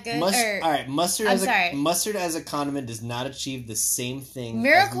mustard's not that good? All right, mustard as a condiment does not achieve the same thing.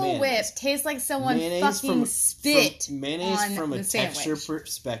 Miracle Whip tastes like someone fucking spit mayonnaise on from a the texture sandwich.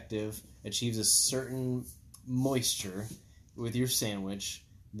 perspective achieves a certain moisture with your sandwich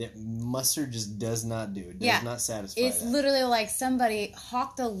that mustard just does not do. It does not satisfy. It's literally like somebody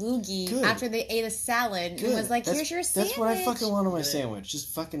hawked a loogie after they ate a salad and was like, here's your sandwich. That's what I fucking want on my sandwich.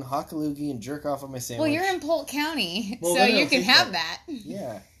 Just fucking hawk a loogie and jerk off on my sandwich. Well, you're in Polk County, so you can have that.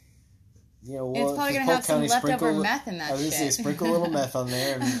 Yeah. You know, it's probably going to have some leftover meth in that shit. I was going to say, sprinkle a little meth on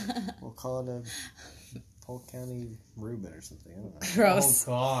there and we'll call it a Polk County Reuben or something. I don't know. Gross.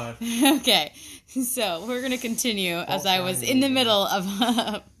 Oh, God. Okay, so we're going to continue as I was in the middle of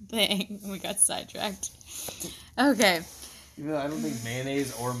a thing. We got sidetracked. Okay. Even though I don't think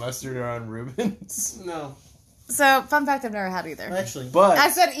mayonnaise or mustard are on Reubens. No. So, fun fact, I've never had either. Actually. But I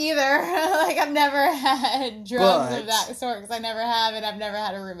said either. Like, I've never had drugs of that sort, because I never have, and I've never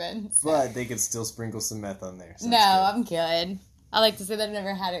had a Reuben. So. But they could still sprinkle some meth on there. So no, I'm good. I like to say that I've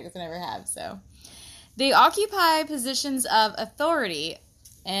never had it, because I never have, so... They occupy positions of authority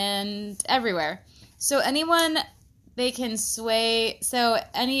and everywhere. So anyone they can sway,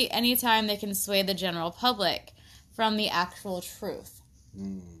 anytime they can sway the general public from the actual truth.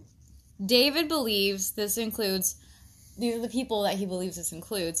 David believes these are the people that he believes this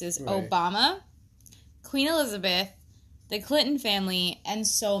includes, is Obama, Queen Elizabeth, the Clinton family, and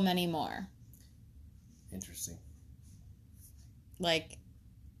so many more. Interesting. Like...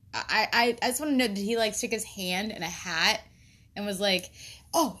 I just want to know, did he like stick his hand in a hat and was like,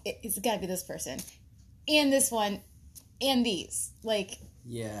 oh, it's got to be this person and this one and these, like,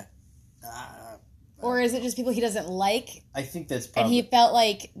 yeah, or is it just people he doesn't like? I think that's probably, and he felt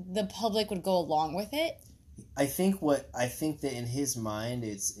like the public would go along with it. I think that in his mind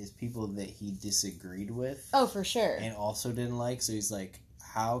it's people that he disagreed with. Oh, for sure. And also didn't like, so he's like,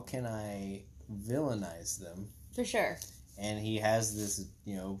 how can I villainize them? For sure. And he has this,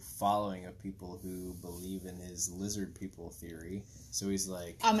 following of people who believe in his lizard people theory. So he's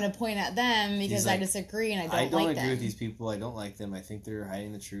like, I'm going to point at them because I disagree and I don't like them. I don't agree with these people. I don't like them. I think they're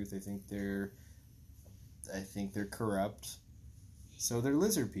hiding the truth. I think they're corrupt. So they're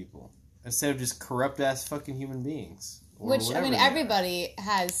lizard people instead of just corrupt ass fucking human beings. Which, I mean, everybody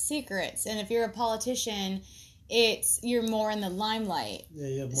has secrets, and if you're a politician, you're more in the limelight. Yeah,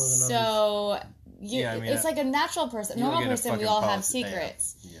 you have more than so. others. It's like a natural person, normal person, we all have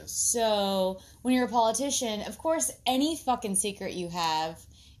secrets. Yeah. Yes. So, when you're a politician, of course, any fucking secret you have,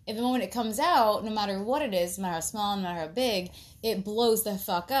 at the moment it comes out, no matter what it is, no matter how small, no matter how big, it blows the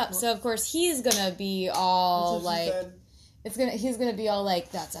fuck up. So, of course, he's gonna be all like... He's gonna be all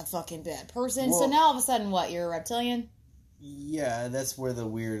like, that's a fucking bad person. Well, so now all of a sudden, what, you're a reptilian? Yeah, that's where the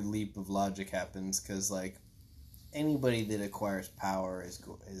weird leap of logic happens, because, like, anybody that acquires power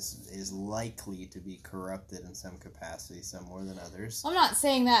is likely to be corrupted in some capacity, some more than others. I'm not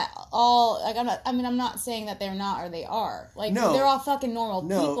saying that all, like, I'm not saying that they're not or they are. Like, No. they're all fucking normal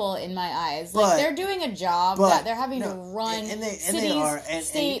people in my eyes. Like, they're doing a job that they're having to run cities,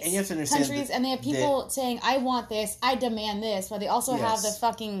 states, and you have to understand countries, and they have people saying, I want this, I demand this, but they also have the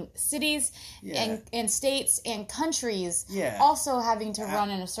fucking cities and states and countries also having to run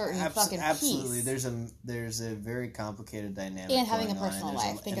in a certain fucking piece. Absolutely. There's a very complicated dynamic and having a going on, personal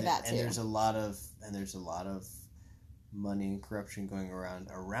life. Think of that too. And there's a lot of money and corruption going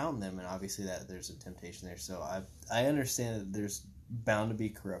around them, and obviously that there's a temptation there. So I understand that there's bound to be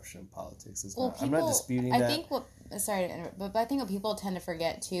corruption in politics. I'm not disputing that. I think sorry to interrupt, but I think what people tend to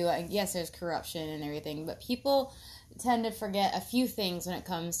forget too. Yes, there's corruption and everything, but people tend to forget a few things when it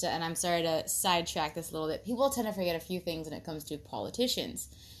comes to. And I'm sorry to sidetrack this a little bit. People tend to forget a few things when it comes to politicians.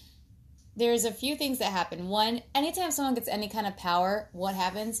 There's a few things that happen. One, anytime someone gets any kind of power, what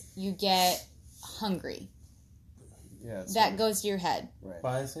happens? You get hungry. Yeah, that goes to your head.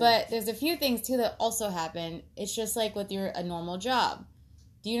 Right. But there's a few things, too, that also happen. It's just like with a normal job.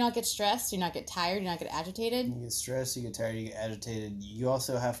 Do you not get stressed? Do you not get tired? Do you not get agitated? You get stressed, you get tired, you get agitated. You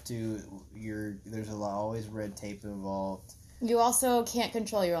also have to, there's always red tape involved. You also can't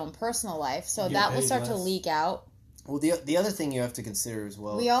control your own personal life, so that will start to leak out. Well, the other thing you have to consider as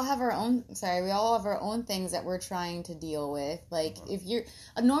well. We all have our own things that we're trying to deal with. Like, if you're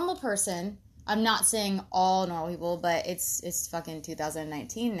a normal person, I'm not saying all normal people, but it's fucking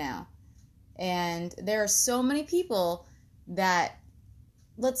 2019 now. And there are so many people that,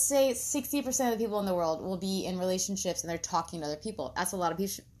 let's say 60% of the people in the world will be in relationships and they're talking to other people. That's a lot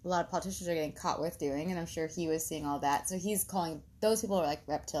of politicians are getting caught with doing, and I'm sure he was seeing all that. So he's calling those people are like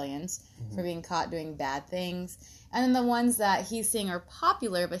reptilians for being caught doing bad things. And then the ones that he's seeing are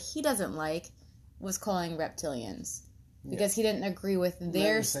popular, but he doesn't like, was calling reptilians. Because he didn't agree with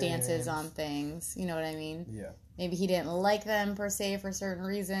their stances on things. You know what I mean? Yeah. Maybe he didn't like them, per se, for certain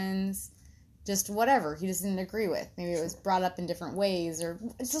reasons. Just whatever. He just didn't agree with. Maybe it was brought up in different ways, or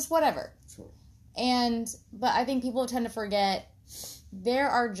it's just whatever. Sure. But I think people tend to forget there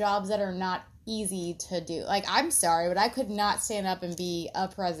are jobs that are not easy to do. Like, I'm sorry, but I could not stand up and be a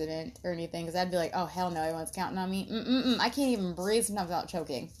president or anything, because I'd be like, oh, hell no, everyone's counting on me. I can't even breathe sometimes without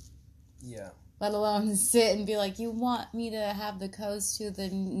choking. Yeah. Let alone sit and be like, you want me to have the codes to the...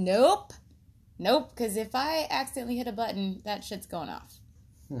 Nope, because if I accidentally hit a button, that shit's going off.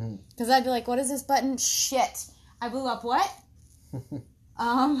 Because I'd be like, what is this button? Shit. I blew up what?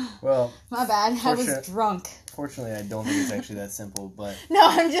 Well, my bad. I was drunk. Fortunately, I don't think it's actually that simple, but... No,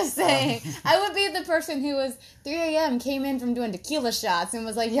 I'm just saying. I would be the person who was 3 a.m., came in from doing tequila shots, and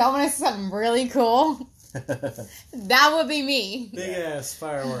was like, y'all want to see something really cool? That would be me. Big ass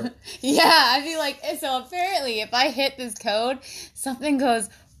firework. Yeah, I'd be like, so apparently if I hit this code, something goes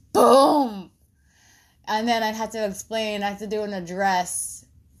boom. And then I'd have to explain, I have to do an address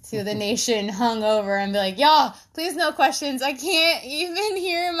to the nation hungover and be like, y'all, please no questions. I can't even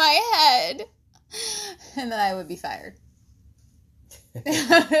hear my head. And then I would be fired.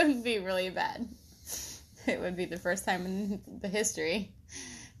 It would be really bad. It would be the first time in the history.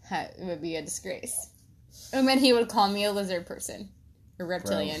 It would be a disgrace. And then he would call me a lizard person. Or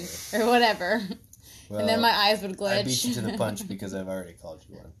reptilian. Probably. Or whatever. Well, and then my eyes would glitch. I beat you to the punch because I've already called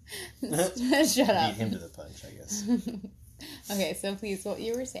you one. Shut up. Beat him to the punch, I guess. Okay, so please, what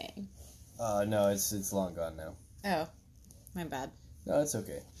you were saying. No, it's long gone now. Oh, my bad. No, it's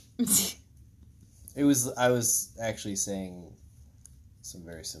okay. I was actually saying some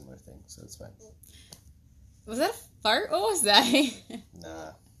very similar things, so it's fine. Was that a fart? What was that?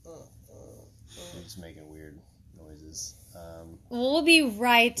 Nah. I'm just making weird noises. We'll be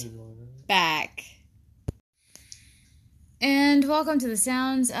right back. And welcome to the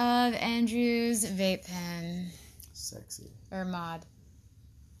sounds of Andrew's vape pen. Sexy. Or mod.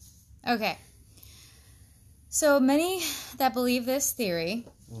 Okay. So many that believe this theory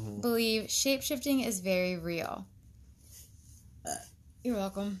believe shapeshifting is very real. You're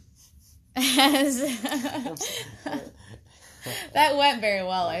welcome. That went very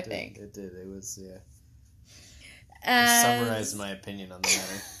well, I think. It did. It was, yeah. Summarized my opinion on the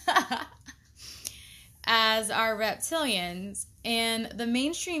matter. As are reptilians, and the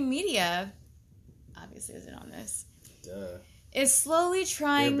mainstream media obviously isn't on this. Duh. Is slowly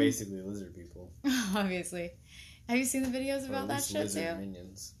trying. They're basically lizard people. Obviously. Have you seen the videos about that shit too?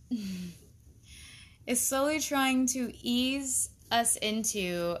 Minions. Is slowly trying to ease us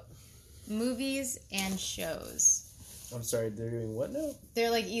into movies and shows. I'm sorry, they're doing what now?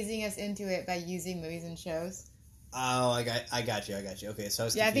 They're like easing us into it by using movies and shows. Oh, I got you. Okay, so I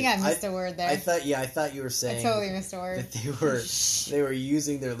was. Yeah, I think I missed a word there. I thought you were saying. I totally missed a word. That they were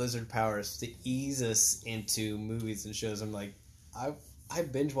using their lizard powers to ease us into movies and shows. I'm like, I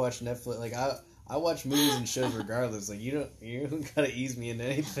binge watch Netflix. Like I watch movies and shows regardless. Like you don't gotta ease me into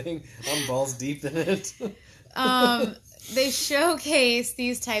anything. I'm balls deep in it. They showcase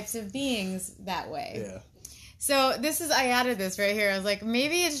these types of beings that way. Yeah. So I added this right here. I was like,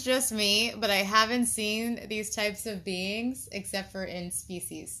 maybe it's just me, but I haven't seen these types of beings except for in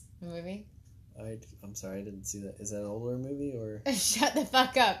Species, the movie. I'm sorry, I didn't see that. Is that an older movie or? Shut the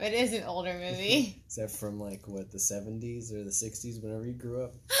fuck up! It is an older movie. Is that from like what, the 70s or the 60s? Whenever you grew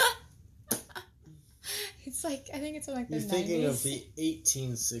up. It's like I think it's from like the You're 90s. thinking of the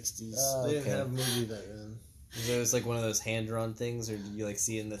 1860s. Oh, They didn't okay. have a movie back then. It was like one of those hand-drawn things, or did you like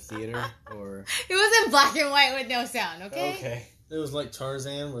see it in the theater, or? It was in black and white with no sound. Okay. Okay. It was like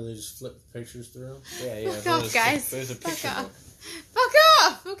Tarzan, where they just flip the pictures through. Yeah. Fuck off, guys. It was a Fuck picture off. book. Fuck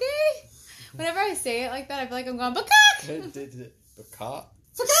off. Okay. Whenever I say it like that, I feel like I'm going Bakak. Bakak?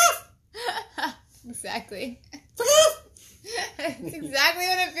 Fuck off. Exactly. Fuck off! It's exactly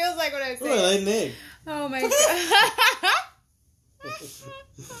what it feels like when I say Oh, it. they nig. Oh my god.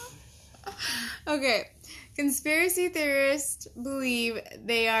 Okay. Conspiracy theorists believe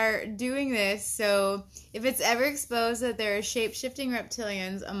they are doing this so if it's ever exposed that there are shape-shifting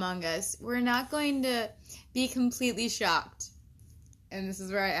reptilians among us, we're not going to be completely shocked. And this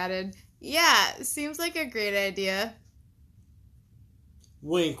is where I added, yeah, seems like a great idea.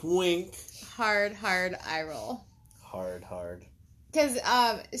 Wink, wink. Hard eye roll. Hard. Because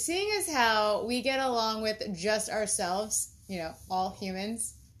seeing as how we get along with just ourselves, all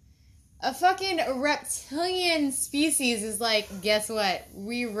humans, a fucking reptilian species is like, guess what?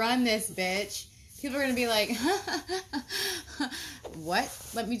 We run this bitch. People are going to be like, what?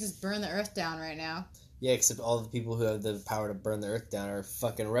 Let me just burn the earth down right now. Yeah, except all the people who have the power to burn the earth down are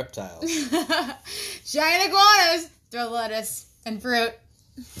fucking reptiles. Giant iguanas, throw lettuce and fruit.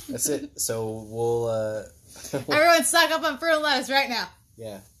 That's it. So we'll, Everyone stock up on fruit and lettuce right now.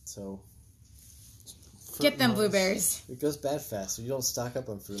 yeah, so Get them blueberries. it goes bad fast, so you don't stock up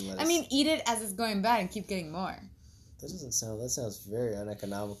on fruit and lettuce. I mean, eat it as it's going bad and keep getting more. that sounds very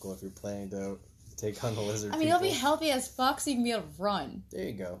uneconomical if you're planning to take on the lizard I mean, people. it'll be healthy as fuck so you can be able to run. There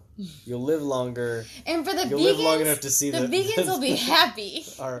you go. You'll live longer. And for the You'll vegans, live long enough to see the vegans will be happy.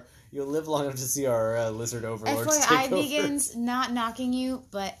 You'll live long enough to see our lizard overlords FYI, take over. vegans, not knocking you,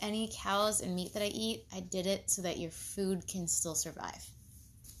 but any cows and meat that I eat, I did it so that your food can still survive.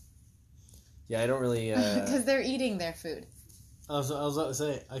 Yeah, I don't really... Because they're eating their food. I was about to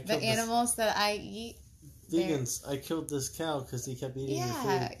say, I The killed animals that I eat. vegans. I killed this cow because he kept eating the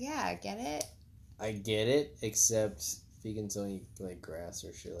food. Yeah, get it? I get it, except vegans don't eat like grass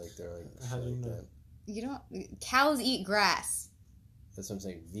or shit like How do you know? that. You don't. Cows eat grass. That's what I'm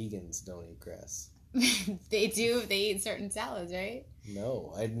saying. Vegans don't eat grass. They do. They eat certain salads, right?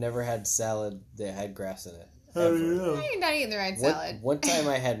 No, I'd never had salad that had grass in it. How do ever. you know? No, you're not eating the right salad. One time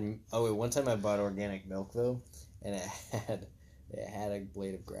I had. Oh wait, one time I bought organic milk though, and it had a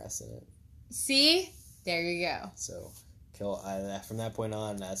blade of grass in it. See, there you go. So, from that point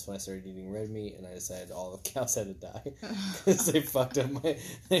on, that's when I started eating red meat, and I decided all the cows had to die because they fucked up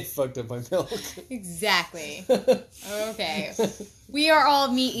my milk. Exactly. Okay. We are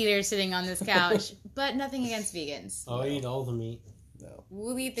all meat eaters sitting on this couch, but nothing against vegans. I'll eat all the meat. No.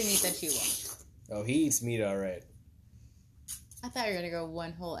 We'll eat the meat that you won't. Oh, he eats meat all right. I thought you were gonna go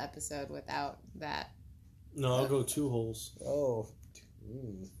one whole episode without that. No, I'll go 2 holes. Oh,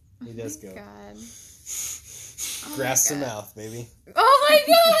 he does Oh go. my God. Grass my to God. mouth, baby. Oh my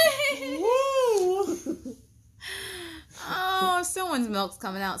God! Oh, someone's milk's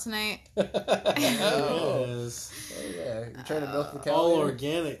coming out tonight. Oh. Yes. Oh, yeah. You're trying to milk the cow? All later?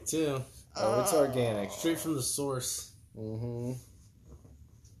 organic, too. Oh, it's organic. Straight from the source. Mm-hmm.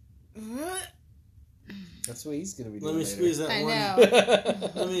 That's what he's gonna be Let doing me later. squeeze that I one.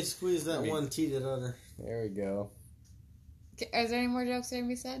 know. Let me squeeze that I mean- one teated udder. There we go. Is there any more jokes that can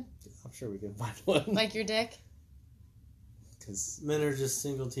be said? I'm sure we can find one. Like your dick? 'Cause Men are just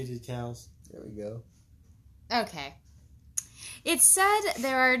single-teated cows. there we go. Okay. It's said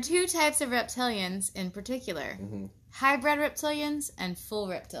there are 2 types of reptilians in particular. Mm-hmm. Hybrid reptilians and full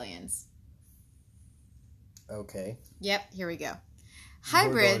reptilians. Okay. Yep, here we go. We're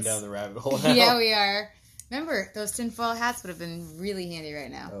going Hybrids. down the rabbit hole now. Yeah, we are. Remember, those tinfoil hats would have been really handy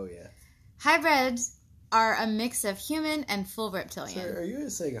right now. Oh yeah. Hybrids are a mix of human and full So reptilian. are you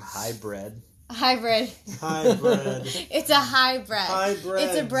saying hybrid? Hybrid. Hybrid. It's a hybrid. Hybrid.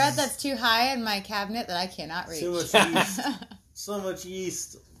 It's a bread that's too high in my cabinet that I cannot reach. Too much yeast. So much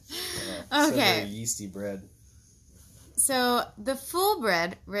yeast. So Okay. very yeasty bread. So the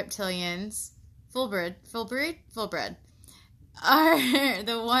full-bred reptilians, full-bred, are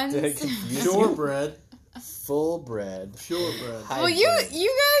the ones. Did I confuse you? Purebred. Full-bred. Purebred. Well, you guys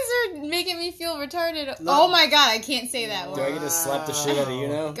are making me feel retarded. No. Oh my god, I can't say that Do I word. get to slap the shit out of you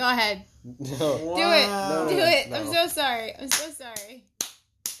now? Go ahead. No. Do it. Wow. No, Do it. no. I'm so sorry. I'm so sorry.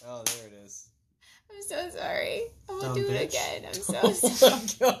 Oh, there it is. I'm so sorry. I will Dumb do it bitch. again. I'm so Oh sorry. my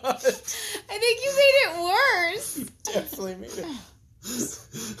god. I think you made it worse. You definitely made it.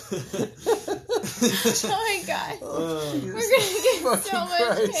 Oh my god. Oh, We're gonna get so Fucking much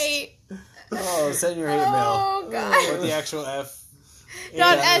Christ. hate. Oh, send your hate mail. Oh Or god. the actual F.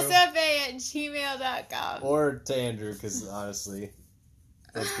 .sfa@gmail.com. Or to Andrew, because honestly,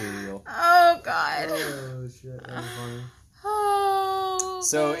 let's be real. Oh god. Oh shit, that was funny. Oh.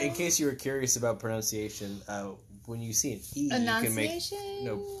 So, God. in case you were curious about pronunciation, when you see an E, you can make... Enunciation?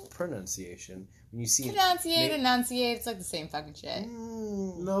 No, pronunciation. When you see... Enunciate, it's like the same fucking shit.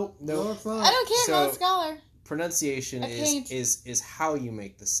 Nope. No. It's not. I don't care, So- I'm not a scholar. Pronunciation I can't. is how you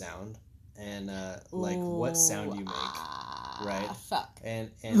make the sound, and like what sound you make, right? Fuck. and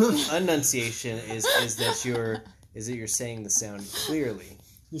enunciation is that you're saying the sound clearly.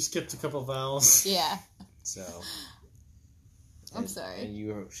 You skipped a couple vowels. Yeah. So I'm sorry.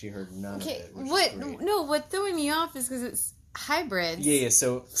 And she heard none Okay, of it. Which what? is great. No, what throwing me off is because it's hybrids. Yeah.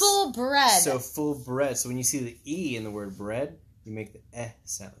 So Full bred. So full bread. So when you see the E in the word bread, you make the eh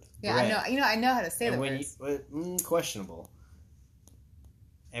sound. yeah, Bread. I know. You know, I know how to say And the when words. questionable.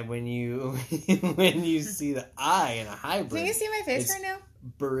 And when you when you see the I in a hybrid, Can you see my face it's right now?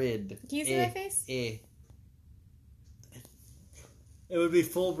 bread. Can you see my face? It would be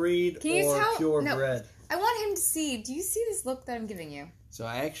full breed Can you or tell- purebred. I want him to see. Do you see this look that I'm giving you? So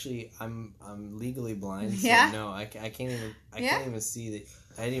I'm legally blind. So Yeah? No, I can't even Yeah? can't even see that.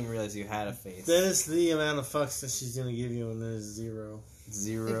 I didn't even realize you had a face. That is the amount of fucks that she's gonna give you, and that is 0.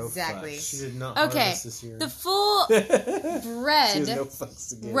 Zero. Exactly. She did not Okay, harvest this year. The full fucks. bred She has no fucks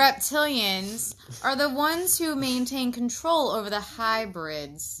to give. reptilians are the ones who maintain control over the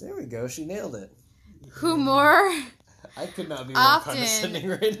hybrids, There we go. She nailed it. who more I could not be more Often condescending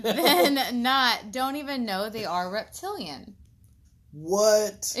right now. than not don't even know they are reptilian.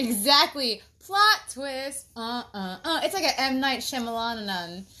 What? Exactly. Plot twist. It's like an M. Night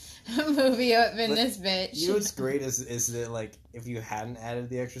Shyamalan movie up in But this bitch. You know what's great is that, like, if you hadn't added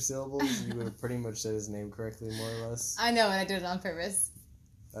the extra syllables, you would have pretty much said his name correctly, more or less. I know, and I did it on purpose.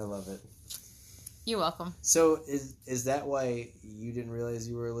 I love it. You're welcome. So, is that why you didn't realize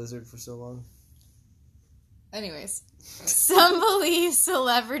you were a lizard for so long? Anyways, some believe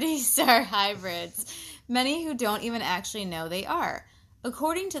celebrities are hybrids, many who don't even actually know they are.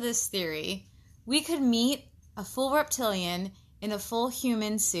 According to this theory, we could meet a full reptilian in a full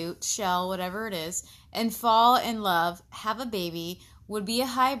human suit, shell, whatever it is, and fall in love, have a baby, would be a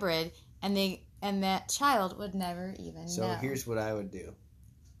hybrid, and that child would never even So know. here's what I would do.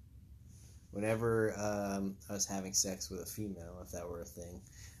 Whenever I was having sex with a female, if that were a thing,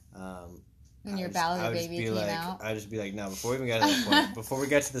 When your I ballad would just baby be came like, out. I'd just be like, no, before we even got to that point, before we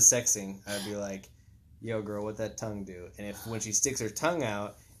got to the sexing, I'd be like, yo, girl, what that tongue do? And if when she sticks her tongue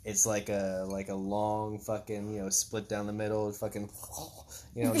out, it's like a long fucking, split down the middle, fucking,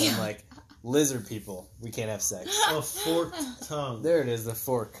 then I'm like, lizard people, we can't have sex. A forked tongue. There it is, the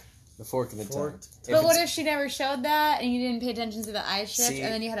fork in the Forked tongue. But what if she never showed that, and you didn't pay attention to the eye shift, See-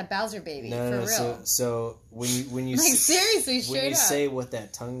 and then you had a Bowser baby, no, for no, real? so when you Like, s- seriously, when straight you up. say what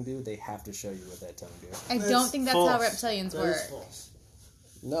that tongue do, they have to show you what that tongue do. I don't think that's how false. reptilians That work. is false.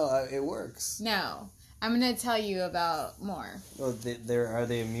 No, it works. No. I'm going to tell you about more. Well, are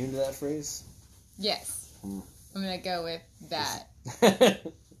they immune to that phrase? Yes. Hmm. I'm going to go with that.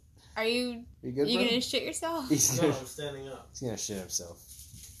 You Are you good, you bro? going to shit yourself? He's No, gonna, I'm standing up. he's gonna shit himself.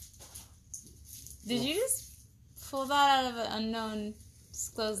 Did you just pull that out of an unknown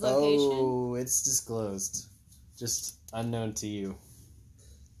disclosed location? Oh, it's disclosed. Just unknown to you.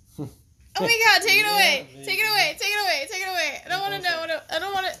 Oh my god, take it Yeah, away! baby. Take it away! Take it away! Take it away! I don't want to know. I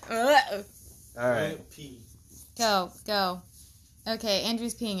don't want to. Alright. Don't pee. Go. Okay,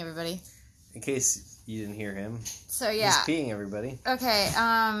 Andrew's peeing, everybody. In case you didn't hear him, So, yeah. he's peeing everybody. Okay,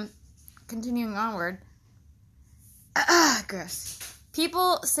 continuing onward. Gross.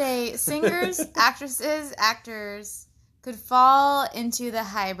 People say singers, actresses, actors could fall into the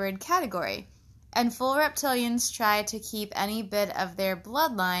hybrid category, and full reptilians try to keep any bit of their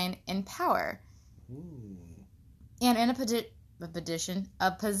bloodline in power and in a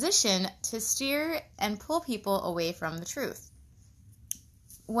position to steer and pull people away from the truth.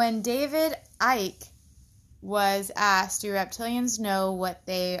 When David Icke was asked, do reptilians know what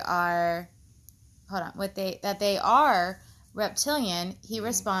they are that they are reptilian, he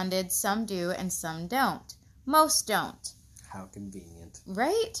responded, some do and some don't. Most don't. How convenient.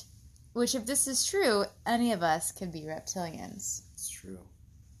 Right? Which, if this is true, any of us could be reptilians. It's true.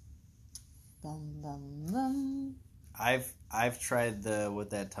 Bum, bum, bum. I've tried the with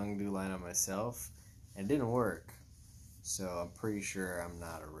that tongue do line on myself, and it didn't work. So I'm pretty sure I'm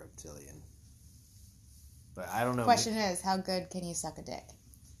not a reptilian. But I don't know. Question is, how good can you suck a dick?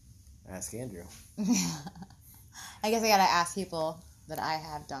 Ask Andrew. I guess I gotta ask people that I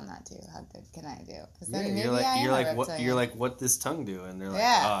have done that to. How good can I do? Because then maybe I am a reptilian. You're like, what this tongue do? And they're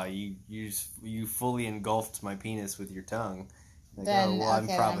like, you fully engulfed my penis with your tongue. Like, then I'm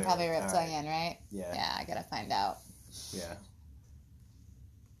probably a reptilian, right? Yeah. Yeah, I gotta find out. Yeah.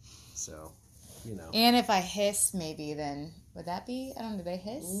 So, you know. And if I hiss, maybe then would that be? I don't know. Do they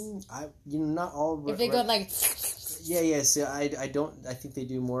hiss? Not all. If they go like. Yeah. So I don't. I think they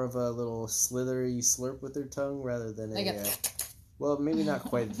do more of a little slithery slurp with their tongue rather than like well, maybe not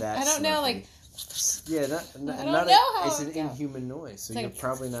quite that. I don't know, like. Yeah, it's an inhuman noise, so you're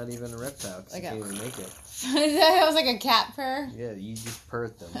probably not even a reptile because you can't even make it. That was like a cat purr. Yeah, you just purr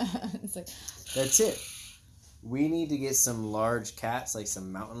at them. It's like, that's it. We need to get some large cats, like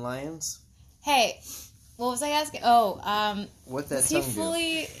some mountain lions. Hey, what was I asking? Oh, what that does tongue he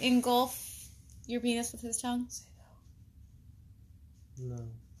fully engulf your penis with his tongue? No.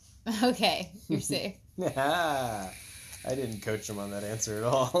 Okay, you're safe. I didn't coach him on that answer at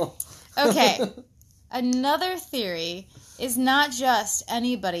all. Okay. Another theory is not just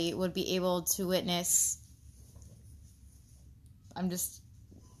anybody would be able to witness.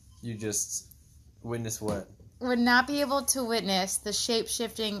 You just witness what? Would not be able to witness the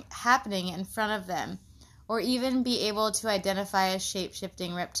shape-shifting happening in front of them, or even be able to identify a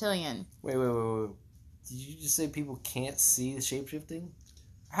shape-shifting reptilian. Wait. Did you just say people can't see the shape-shifting?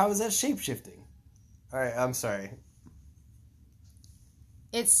 How is that shape-shifting? Alright, I'm sorry.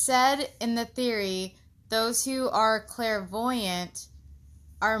 It's said in the theory, those who are clairvoyant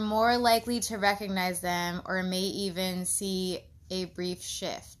are more likely to recognize them or may even see a brief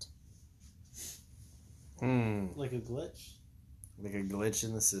shift. Like a glitch? Like a glitch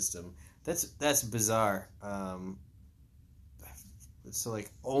in the system. That's bizarre. So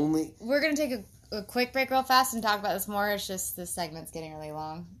like only... We're going to take a quick break real fast and talk about this more. It's just this segment's getting really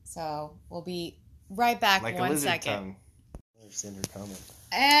long. So we'll be right back like 1 second. Tongue. I understand her comment.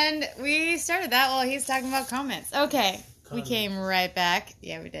 And we started that while he's talking about comments. Okay, we came right back.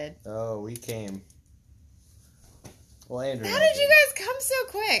 Yeah, we did. Oh, we came. Well, Andrew. How did you guys come so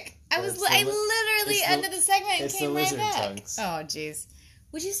quick? I literally ended the segment and came right back. Tongues. Oh, jeez.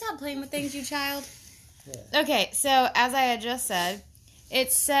 Would you stop playing with things, you child? Yeah. Okay, so as I had just said,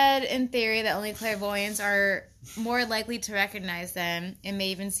 it's said in theory that only clairvoyants are more likely to recognize them and may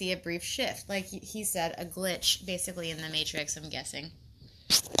even see a brief shift. Like he said, a glitch, basically, in the Matrix, I'm guessing.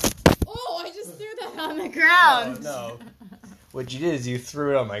 Oh, I just threw that on the ground. Oh, no. What you did is you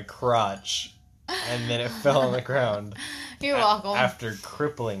threw it on my crotch, and then it fell on the ground. You're welcome. After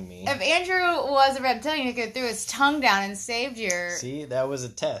crippling me. If Andrew was a reptilian, he could have threw his tongue down and saved your... See, that was a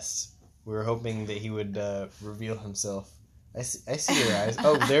test. We were hoping that he would reveal himself. I see your eyes.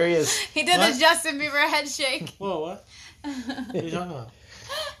 Oh, there he is. He did the Justin Bieber head shake. Whoa, what? What are you talking about?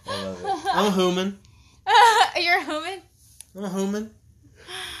 I love it. I'm a human. You're a human? I'm a human.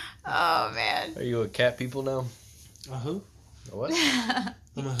 Oh, man. Are you a cat people now? A who? A what?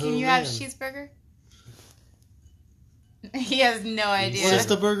 I'm a Can you have cheeseburger? He has no idea. What is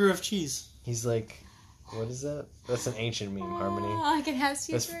the burger of cheese? He's like, what is that? That's an ancient meme, Harmony. Oh, I can have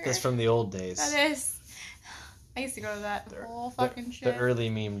cheeseburger. That's from the old days. That is. I used to go to that whole fucking shit. The early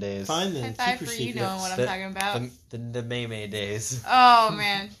meme days. Fine then. High five for you knowing what I'm talking about. The meme days. Oh,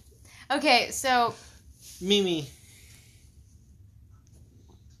 man. Okay, so... Mimi.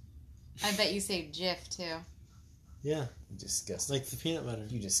 I bet you say Jif, too. Yeah. Disgusting. Like the peanut butter.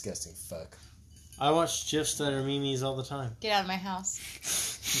 You disgusting fuck. I watch GIFs that are Mimis all the time. Get out of my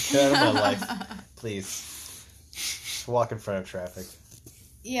house. Get out of my life. Please. Just walk in front of traffic.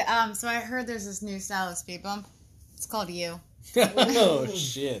 Yeah, so I heard there's this new style of speed bump. It's called You. Oh,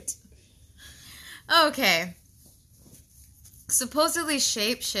 shit. Okay. Supposedly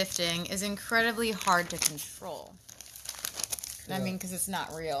shape-shifting is incredibly hard to control. I mean, because it's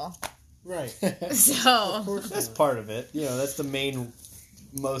not real. Right. So... That's part of it. You know, that's the main,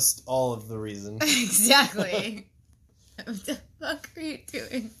 all of the reason. Exactly. What the fuck are you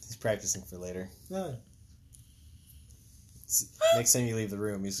doing? He's practicing for later. No. Next time you leave the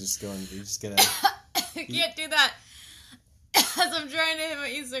room, you're just gonna... I can't do that. As I'm trying to hit my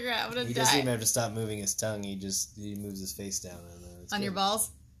Instagram, I'm gonna die. He doesn't even have to stop moving his tongue. He moves his face down. And then it's on good. your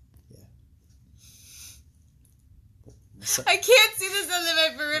balls? Yeah. I can't see this under my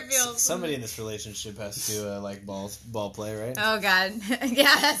peripherals. Somebody in this relationship has to like ball play, right? Oh God,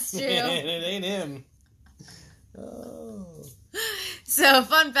 yeah, that's true. And it ain't him. Oh, So,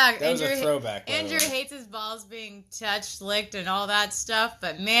 fun fact: that was Andrew, a throwback. by the Andrew way. hates his balls being touched, licked, and all that stuff,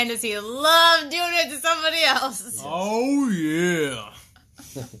 but man, does he love doing it to somebody else. Oh, yeah.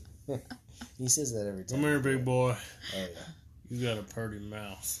 He says that every time. Come here, big boy. Oh yeah. You got a pretty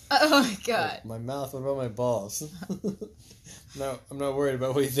mouth. Oh my God. My mouth. What about my balls? No, I'm not worried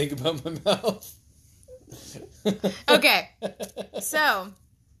about what you think about my mouth. Okay, so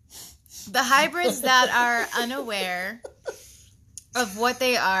the hybrids that are unaware of what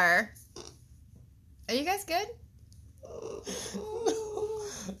they are you guys good? No,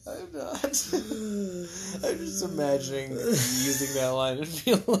 I'm not. I'm just imagining using that line in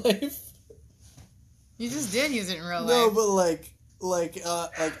real life. You just did use it in real life. No, but like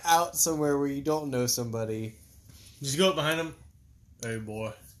out somewhere where you don't know somebody. Just go up behind him. Hey,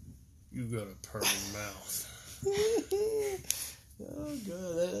 boy. You got a pretty mouth. Oh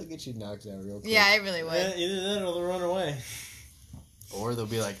god, that'll get you knocked out real quick. Yeah, it really would. Yeah, either that or they'll run away. Or they'll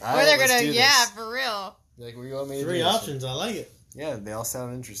be like, Or alright, they're let's gonna, do yeah, this. for real. Like, what do you want me to do? Three this? options. I like it. Yeah, they all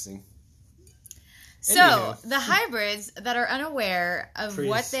sound interesting. So, Anywho. the hybrids that are unaware of Prius.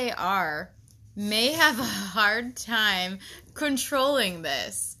 what they are may have a hard time controlling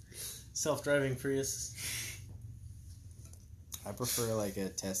this. Self-driving Prius. I prefer like a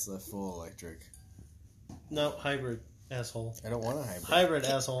Tesla full electric. No, hybrid. Asshole. I don't want a hybrid. Hybrid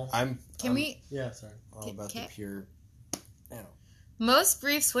asshole. I'm Yeah, sorry. all about the pure. No. Most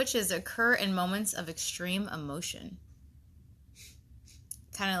brief switches occur in moments of extreme emotion.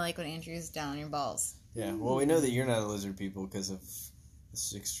 Kind of like when Andrew's down on your balls. Yeah, well, we know that you're not a lizard people because of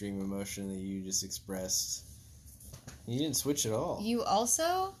this extreme emotion that you just expressed. You didn't switch at all. You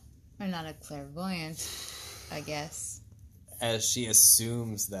also are not a clairvoyant, I guess. As she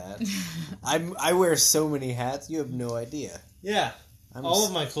assumes that. I wear so many hats, you have no idea. Yeah. I'm All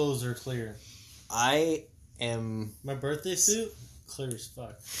of my clothes are clear. I am My birthday suit, clear as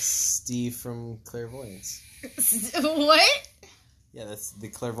fuck. Steve from Clairvoyance. What? Yeah, that's the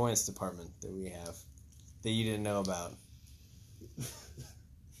Clairvoyance department that we have that you didn't know about.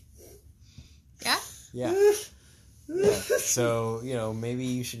 Yeah? Yeah. Yeah. So, maybe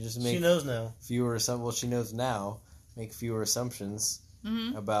you should just make She knows now. fewer assumptions. Well, she knows now. Make fewer assumptions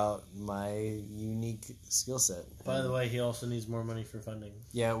about my unique skill set. By the way, he also needs more money for funding.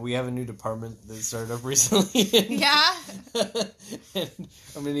 Yeah, we have a new department that started up recently. Yeah? And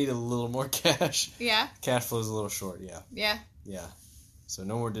I'm gonna need a little more cash. Yeah? Cash flow's a little short. Yeah. Yeah? Yeah. So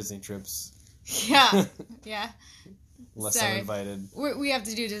no more Disney trips Yeah. Yeah. unless Sorry. I'm invited. We have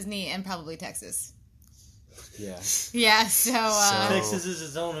to do Disney and probably Texas. Yeah. Yeah, so Texas is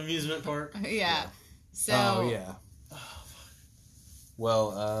its own amusement park. yeah. So Oh yeah.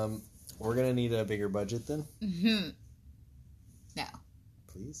 Well, we're gonna need a bigger budget then. Mhm. No.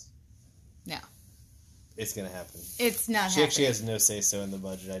 Please. No. It's gonna happen. It's not She actually happening. has no say so in the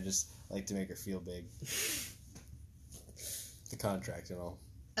budget. I just like to make her feel big. The contract and all.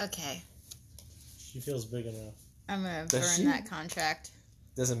 Okay. She feels big enough. I'm gonna Does burn she? that contract.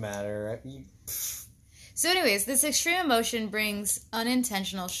 Doesn't matter. So anyways, this extreme emotion brings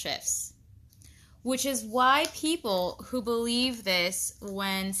unintentional shifts, which is why people who believe this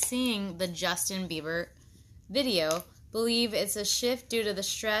when seeing the Justin Bieber video believe it's a shift due to the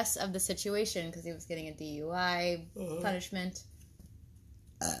stress of the situation because he was getting a DUI punishment.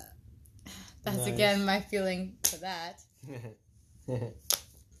 That's Nice. again my feeling for that.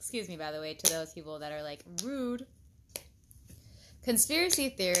 Excuse me, by the way, to those people that are like rude. Conspiracy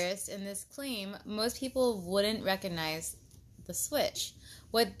theorists in this claim, most people wouldn't recognize the switch.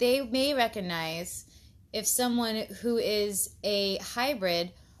 What they may recognize if someone who is a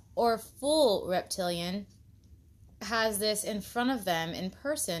hybrid or full reptilian has this in front of them in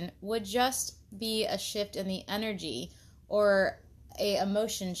person would just be a shift in the energy or a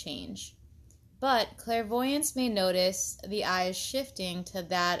emotion change. But clairvoyants may notice the eyes shifting to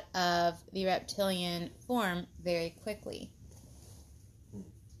that of the reptilian form very quickly.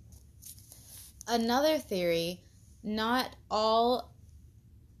 Another theory, not all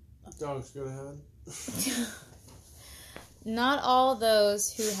Dog's go ahead. not all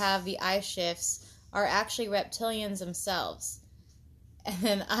those who have the eye shifts are actually reptilians themselves. And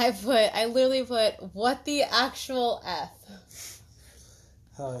then I literally put, what the actual F?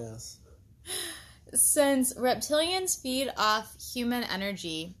 Hell yes. Since reptilians feed off human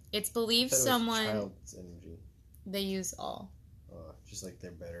energy, it's believed someone Child's energy. they use all. Just like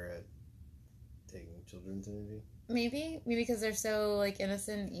they're better at taking children's energy. Maybe because they're so like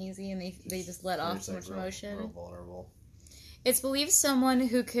innocent and easy, and they just let They're off just, so like, much real- emotion. Real vulnerable. It's believed someone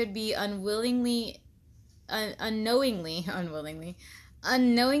who could be unknowingly in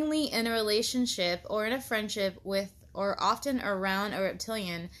a relationship or in a friendship with or often around a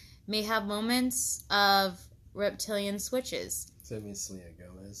reptilian may have moments of reptilian switches. So that means Selena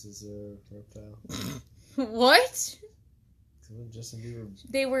Gomez is a reptile? What? Justin Bieber...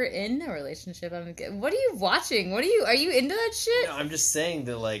 They were in a relationship. What are you watching? Are you into that shit? No, I'm just saying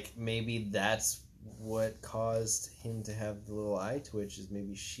that, like, maybe that's what caused him to have the little eye twitch, is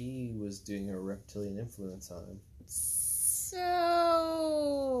maybe she was doing her reptilian influence on him. So...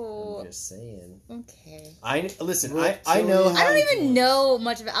 I'm just saying. Okay. I know how... I don't even know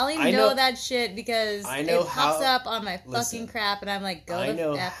much of it. I don't even know that shit because it pops up on my fucking crap and I'm like, go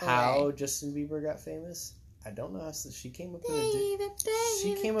the F away. I know how Justin Bieber got famous. I don't know how she came up in a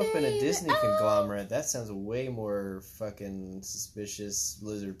Disney conglomerate. That sounds way more fucking suspicious.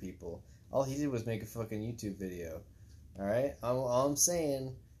 Lizard people. All he did was make a fucking YouTube video. Alright? All I'm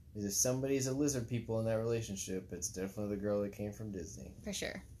saying is if somebody's a lizard people in that relationship, it's definitely the girl that came from Disney. For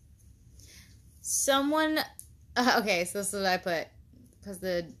sure. Someone... okay, so this is what I put. Because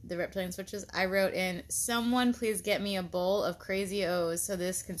the reptilian switches, I wrote in, someone please get me a bowl of crazy O's so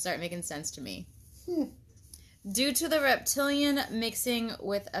this can start making sense to me. Due to the reptilian mixing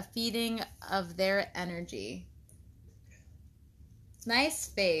with a feeding of their energy. Nice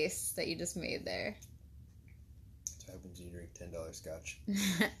face that you just made there. That's what happens when you drink $10 scotch.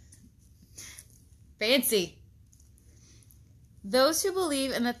 Fancy. Those who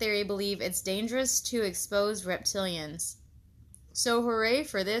believe in the theory believe it's dangerous to expose reptilians. So hooray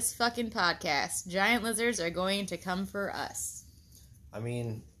for this fucking podcast. Giant lizards are going to come for us. I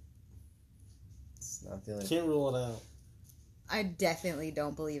mean... it's not the only... Can't rule it out. I definitely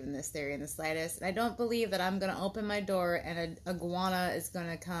don't believe in this theory in the slightest. And I don't believe that I'm going to open my door and an iguana is going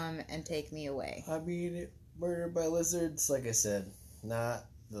to come and take me away. I mean, murdered by lizards, like I said, not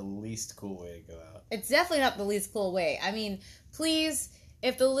the least cool way to go out. It's definitely not the least cool way. I mean, please,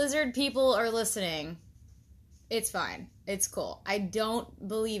 if the lizard people are listening, it's fine. It's cool. I don't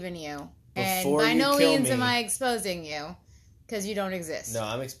believe in you. And by no means am I exposing you, because you don't exist. No,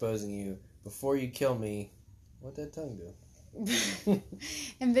 I'm exposing you. Before you kill me, what'd that tongue do?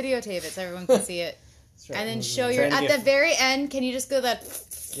 And videotape it so everyone can see it. Right. And then show your... At the very end, can you just go that...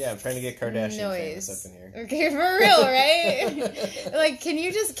 Yeah, I'm trying to get Kardashian noise famous up in here. Okay, for real, right? Like, can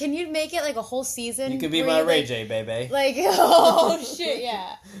you make it like a whole season? You could be my Ray J, baby. Like, oh shit,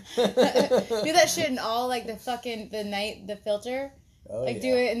 yeah. Do that shit in all, like, the filter. Oh, like,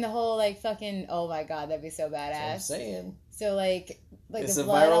 do it in the whole, like, fucking, oh my god, that'd be so badass. That's what I'm saying. So, like it's the a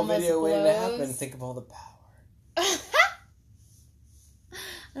blood viral almost video glows. waiting to happen. Think of all the power.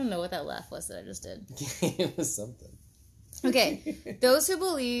 I don't know what that laugh was that I just did. It was something. Okay, those who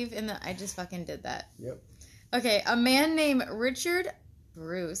believe in the... I just fucking did that. Yep. Okay, a man named Richard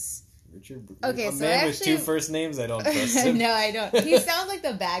Bruce. Okay, a so man actually... with two first names, I don't trust him. No, I don't. He sounds like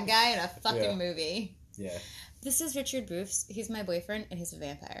the bad guy in a fucking movie. Yeah. This is Richard Bruce. He's my boyfriend, and he's a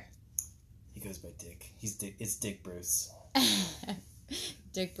vampire. He goes by Dick. It's Dick Bruce.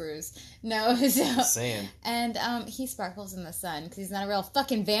 Dick Bruce. No, so... Just saying. And he sparkles in the sun, because he's not a real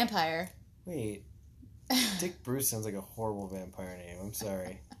fucking vampire. Wait. Dick Bruce sounds like a horrible vampire name. I'm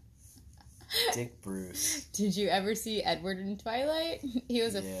sorry. Dick Bruce. Did you ever see Edward in Twilight? He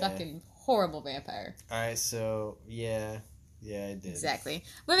was a fucking horrible vampire. Alright, so, yeah. Yeah, I did. Exactly.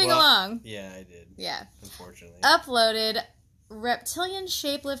 Moving along. Yeah, I did. Yeah. Unfortunately. Uploaded reptilian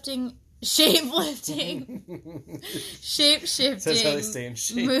shape-shifting That's how they stay in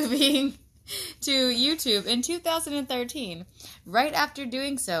shape. Moving to YouTube in 2013. Right after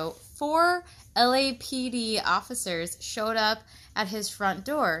doing so, 4 LAPD officers showed up at his front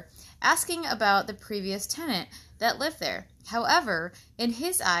door, asking about the previous tenant that lived there. However, in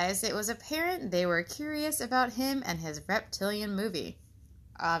his eyes, it was apparent they were curious about him and his reptilian movie.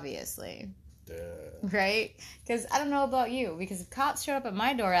 Obviously. Duh. Right? Because I don't know about you, because if cops showed up at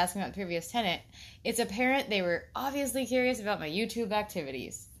my door asking about the previous tenant, it's apparent they were obviously curious about my YouTube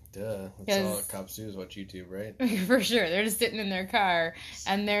activities. Duh. That's all cops do is watch YouTube, right? For sure. They're just sitting in their car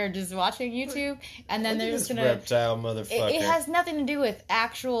and they're just watching YouTube and then they're just gonna... reptile motherfucker. It has nothing to do with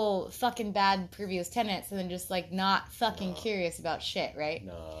actual fucking bad previous tenants and then just like not fucking curious about shit, right?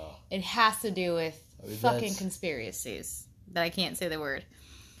 No. It has to do with fucking conspiracies. That I can't say the word.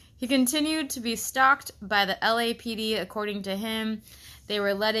 He continued to be stalked by the LAPD. According to him, they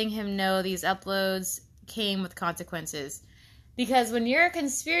were letting him know these uploads came with consequences. Because when you're a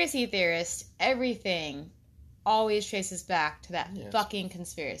conspiracy theorist, everything always traces back to that fucking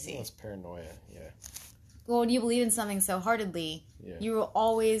conspiracy. Well, it's paranoia, yeah. Well, when you believe in something so heartedly, you will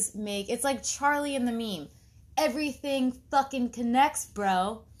always make... It's like Charlie in the meme. everything fucking connects,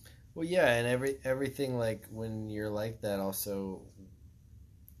 bro. Well, yeah, and everything, like, when you're like that, also,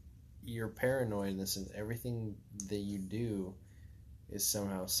 you're paranoid in the sense everything that you do is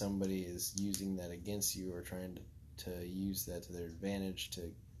somehow somebody is using that against you or trying to use that to their advantage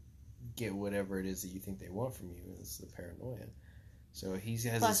to get whatever it is that you think they want from you. It's the paranoia. So he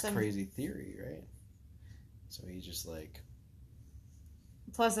has Plus, this crazy theory, right? So he's just like...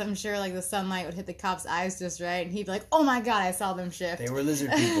 Plus, I'm sure, like, the sunlight would hit the cop's eyes just right, and he'd be like, oh my god, I saw them shift. They were lizard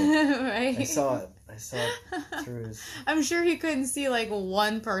people. Right? I saw it through his... I'm sure he couldn't see, like,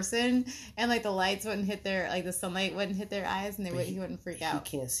 one person, and, like, the lights wouldn't hit their, like, the sunlight wouldn't hit their eyes, and he wouldn't freak out.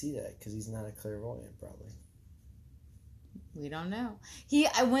 He can't see that, because he's not a clairvoyant, probably. We don't know.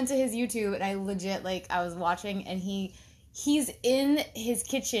 I went to his YouTube, and I legit, like, I was watching, and he's in his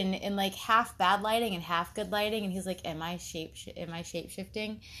kitchen in, like, half bad lighting and half good lighting, and he's like, am I shape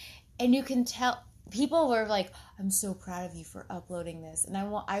shifting? And you can tell, people were like, I'm so proud of you for uploading this. And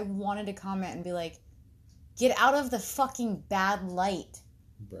I wanted to comment and be like, get out of the fucking bad light.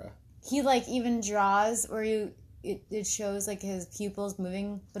 Bruh. He, like, even draws where it shows, like, his pupils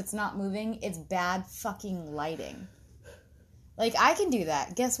moving, but it's not moving. It's bad fucking lighting. Like, I can do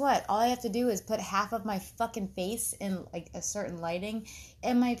that. Guess what? All I have to do is put half of my fucking face in, like, a certain lighting,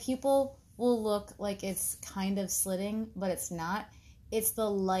 and my pupil will look like it's kind of slitting, but it's not. It's the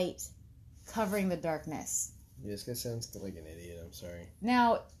light covering the darkness. Yeah, this guy sounds like an idiot. I'm sorry.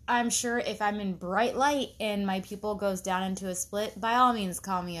 Now, I'm sure if I'm in bright light and my pupil goes down into a split, by all means,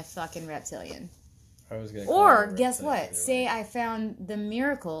 call me a fucking reptilian. I was gonna Or, guess what? Say I found the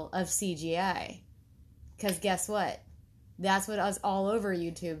miracle of CGI. Because guess what? That's what was all over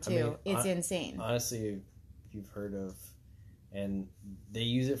YouTube, too. I mean, it's insane. Honestly, you've heard of... And they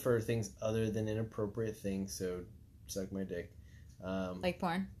use it for things other than inappropriate things, so suck my dick. Like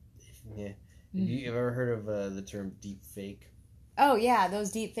porn? Yeah. Have you ever heard of the term deep fake? Oh, yeah,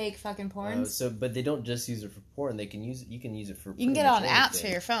 those deep fake fucking porns. But they don't just use it for porn. You can use it for... You can get it on apps for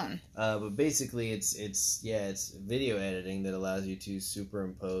your phone. But basically, it's video editing that allows you to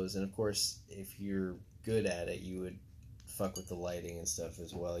superimpose. And, of course, if you're good at it, you would fuck with the lighting and stuff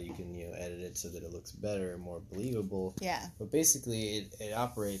as well. You can edit it so that it looks better and more believable. Yeah. But basically, it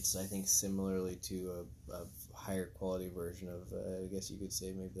operates, I think, similarly to a higher quality version of, I guess you could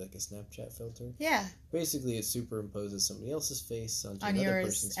say, maybe like a Snapchat filter. Yeah. Basically, it superimposes somebody else's face onto on another yours,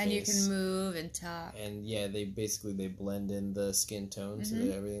 person's and face. You can move and talk. And yeah, they blend in the skin tone so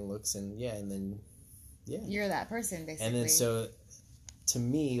that everything looks you're that person basically. And then so, to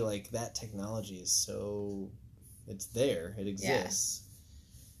me, like, that technology is so. It's there. It exists.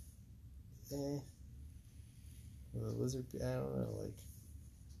 Yeah. The lizard... I don't know, like...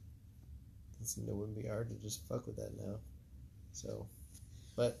 It wouldn't be hard to just fuck with that now. So...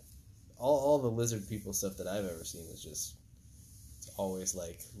 But... All the lizard people stuff that I've ever seen is just... It's always,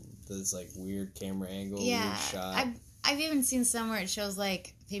 like... This, like, weird camera angle, weird shot. I've even seen some where it shows,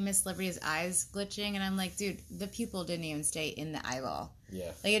 like, famous celebrities' eyes glitching, and I'm like, dude, the pupil didn't even stay in the eyeball.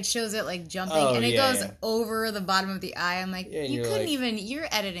 Yeah. Like, it shows it, like, jumping, and it goes over the bottom of the eye. I'm like, you couldn't even... Your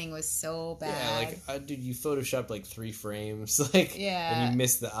editing was so bad. Yeah, like, dude, you photoshopped, like, 3 frames, like... Yeah. And you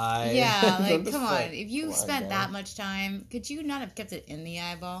missed the eye. Yeah, like, come on. If you spent that much time, could you not have kept it in the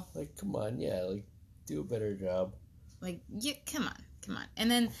eyeball? Like, come on, yeah, like, do a better job. Like, yeah, come on. And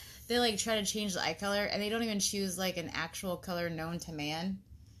then they, like, try to change the eye color, and they don't even choose, like, an actual color known to man.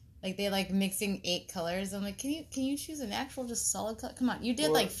 Like, they like mixing 8 colors. I'm like, can you choose an actual just solid color? Come on, you did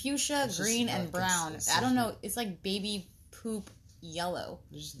like fuchsia, green, and brown. I don't know. It's like baby poop yellow.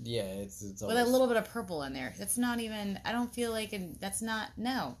 It's with a little bit of purple in there. That's not even. I don't feel like that's not.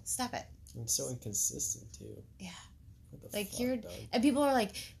 No, stop it. It's so inconsistent too. Yeah. Like and people are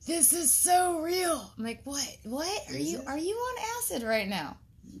like, this is so real. I'm like, what? Are you on acid right now?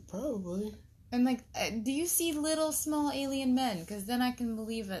 Probably. And like, do you see little small alien men? Because then I can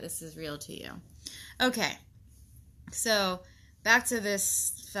believe that this is real to you. Okay, so back to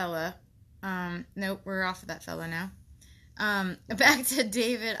this fella. Nope, we're off of that fella now. Back to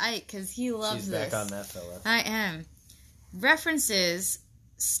David Icke because he loves this. She's back on that fella. I am. References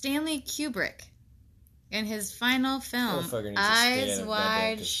Stanley Kubrick in his final film, Eyes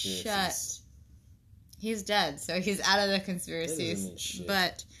Wide Shut. He's dead, so he's out of the conspiracies.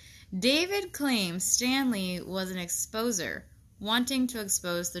 But David claims Stanley was an exposer, wanting to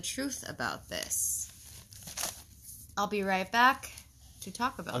expose the truth about this. I'll be right back to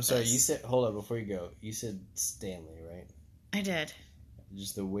talk about this. I'm sorry, you said... Hold on, before you go. You said Stanley, right? I did.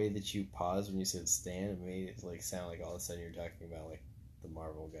 Just the way that you paused when you said Stan, it made it like sound like all of a sudden you're talking about like the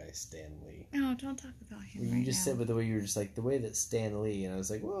Marvel guy, Stan Lee. No, don't talk about him. You right just now. said, but the way you were just like, the way that Stan Lee, and I was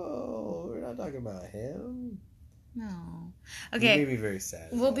like, whoa, we're not talking about him. No. You Okay. made me very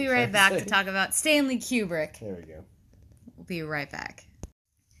sad. is We'll all be I'm right trying back say. to talk about Stanley Kubrick. There we go. We'll be right back.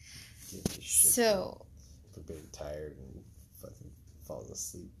 Give me shit So, for being tired and fucking falls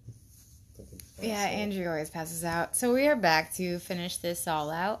asleep. Fucking yeah, asshole. Andrew always passes out. So we are back to finish this all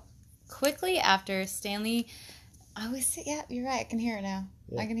out. Quickly after Stanley, I always say, yeah, you're right. I can hear it now.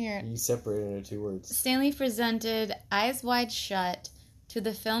 Yeah. I can hear it. You separated into 2 words. Stanley presented Eyes Wide Shut to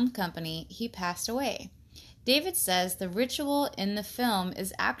the film company. He passed away. David says the ritual in the film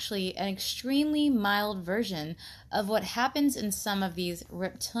is actually an extremely mild version of what happens in some of these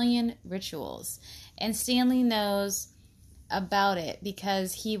reptilian rituals. And Stanley knows about it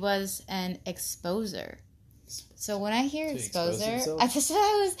because he was an exposer. So when I hear To expose exposer,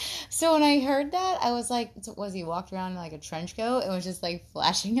 himself? so when I heard that, I was like, so was he walked around in like a trench coat and was just like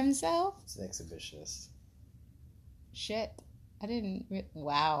flashing himself? It's an exhibitionist. Shit. I didn't.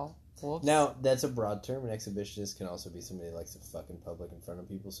 Wow. Whoops. Now, that's a broad term. An exhibitionist can also be somebody who likes to fuck in public in front of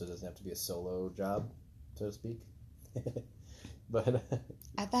people, so it doesn't have to be a solo job, so to speak. But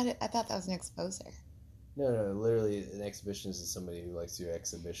I thought that was an exposer. no, literally, an exhibitionist is somebody who likes to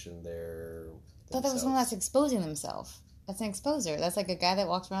exhibition their. I thought that was one themselves. that's exposing themselves. That's an exposer. That's like a guy that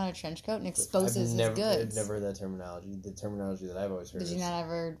walks around in a trench coat and exposes his goods. I've never heard that terminology. The terminology that I've always heard Did you is. not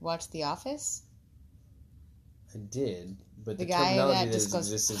ever watch The Office? I did, but The the guy terminology that that just has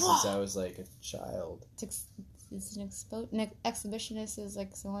goes, existed since I was like a child. It's an exhibitionist is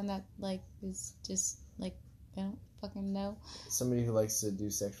like someone that like is just like I don't fucking know. Somebody who likes to do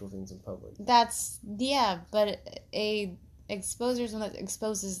sexual things in public. That's but a exposer is one that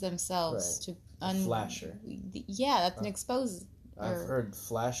exposes themselves Right. to Flasher. Yeah, that's an expose. I've heard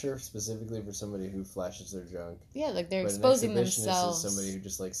flasher specifically for somebody who flashes their junk. Yeah, like they're But exposing an exhibitionist themselves. is somebody who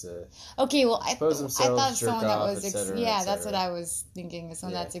just likes to. Okay, well, I expose themselves, thought jerk someone that off, was et cetera, yeah, et that's what cetera. I was thinking. Is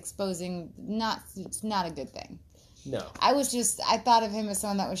someone Yeah. that's exposing it's not a good thing. No, I thought of him as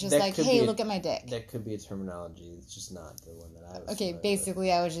someone that was just That like, could hey, be a- look at my dick. that could be a terminology. It's just not the one that I was. Okay, familiar with.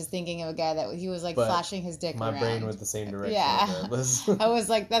 basically, I was just thinking of a guy that he was like But flashing his dick My around. brain went the same direction. Yeah. Regardless. I was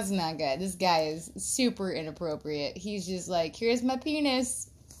like, that's not good. This guy is super inappropriate. He's just like, here's my penis.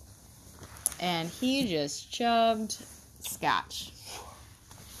 And he just chugged scotch.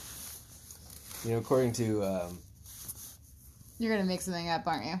 You know, according to You're going to make something up,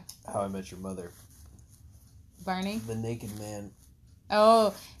 aren't you? How I Met Your Mother, Barney? the naked man.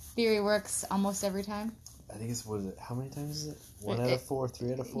 Oh, theory works almost every time? I think it's, what is it? How many times is it? 1 It- out of 4,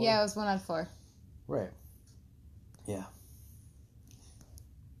 3 out of 4. Yeah, it was 1 out of 4. Right. Yeah.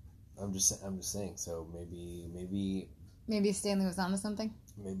 I'm just saying. So maybe Stanley was onto something?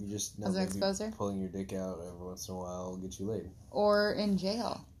 just As an maybe exposer? pulling your dick out every once in a while will get you laid. Or in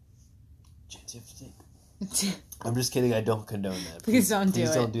jail. Chance you have to take. I'm just kidding. I don't condone that. Please don't do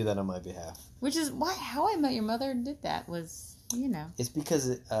Please it. don't do that on my behalf. Which is why How I Met Your Mother did that was, It's because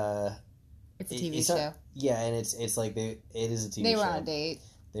it's a TV it's show. not- yeah, and it's like it is a TV They show. were on a date.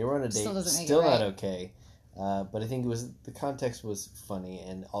 They were on a date. Still doesn't make it Still not right. okay. But I think the context was funny,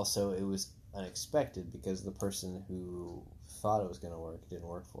 and also it was unexpected because the person who thought it was going to work didn't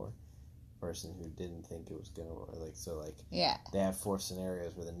work for it. The person who didn't think it was going to work. Yeah. They have 4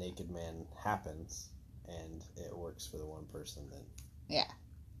 scenarios where the naked man happens, and it works for the one person. Then Yeah.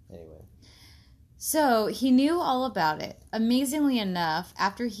 anyway, So he knew all about it. Amazingly enough,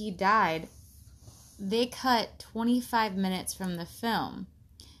 after he died, they cut 25 minutes from the film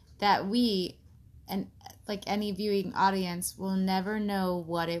that we, and like any viewing audience, will never know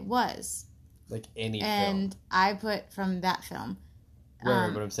what it was. like any And film. I put from that film.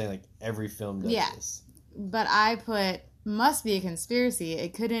 Right, but I'm saying like every film does yeah. this. But I put, must be a conspiracy.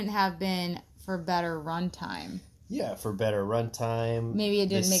 It couldn't have been for better runtime. Yeah, for better runtime. Maybe it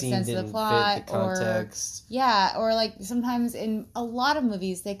didn't make scene sense to the didn't plot, fit the context. Yeah, or like sometimes in a lot of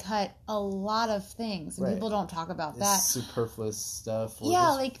movies they cut a lot of things and Right. people don't talk about This that. superfluous stuff. Or Yeah,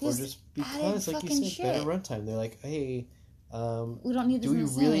 just, like or this just added because, like you fucking said, better shit. runtime. They're like, hey, We don't need this do we in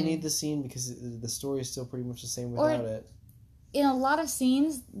the really scene. need the scene because the story is still pretty much the same Or- without it? In a lot of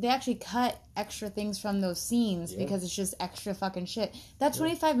scenes, they actually cut extra things from those scenes Yeah. because it's just extra fucking shit. That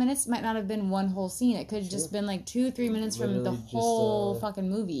 25 minutes might not have been one whole scene. It could have just been like 2-3 minutes from the Literally just, whole fucking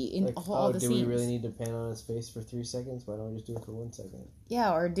movie in Like, all the do scenes. we really need to pan on his face for 3 seconds? Why don't we just do it for 1 second?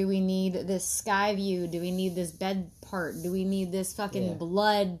 Yeah, or do we need this sky view? Do we need this bed part? Do we need this fucking Yeah.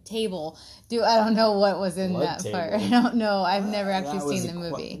 blood table? I don't know what was in Blood that table? part. I don't know. I've never That actually was seen the a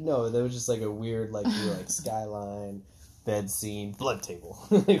movie. No, that was just like a weird, like, you were like skyline, bed scene, blood table.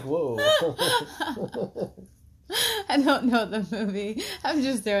 Like, whoa. I don't know the movie. I'm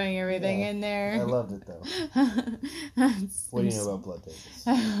just throwing everything Yeah, in there. I loved it though. What do you know about Blood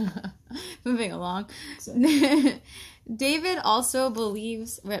Davis? Moving along. Exactly. David also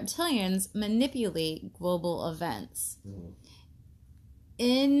believes reptilians manipulate global events. Mhm.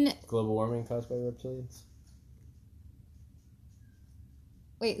 In Global warming caused by reptilians?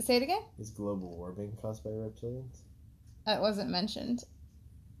 wait, say it again? Is global warming caused by reptilians? That wasn't mentioned.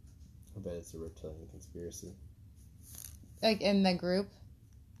 I bet it's a reptilian conspiracy. Like in the group.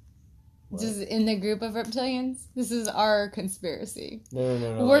 What? Just in the group of reptilians. This is our conspiracy.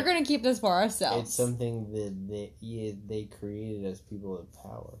 No. We're like, gonna keep this for ourselves. It's something that they created as people of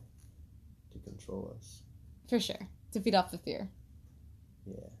power to control us. For sure. To feed off the fear.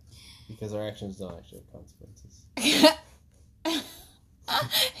 Yeah. Because our actions don't actually have consequences.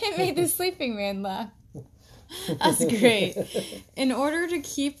 It made the sleeping man laugh. That's great. In order to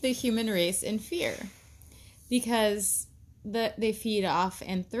keep the human race in fear. Because they feed off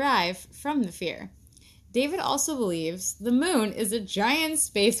and thrive from the fear. David also believes the moon is a giant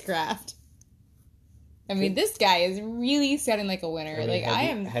spacecraft. I mean, this guy is really sounding like a winner.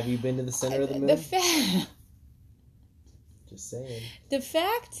 Have you been to the center of the moon? Just saying. The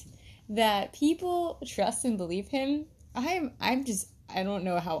fact that people trust and believe him, I don't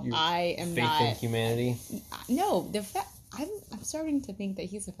know how I am faith not. in humanity. No, I'm starting to think that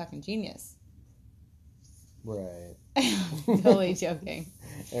he's a fucking genius. Right. Totally joking.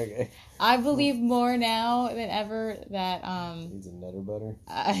 Okay. I believe more now than ever that He's a nutter butter.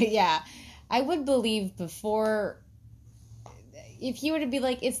 yeah, I would believe before. If he were to be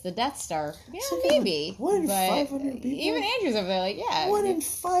like, it's the Death Star, yeah, So, maybe. what, but 500 people? even Andrew's over there, like, yeah. 1 in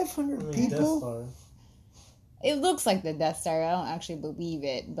 500 Death people? Star. It looks like the Death Star. I don't actually believe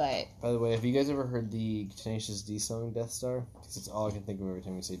it, but By the way, have you guys ever heard the Tenacious D song Death Star? Because it's all I can think of every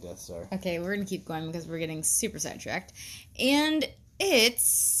time you say Death Star. okay, we're gonna keep going because we're getting super sidetracked. And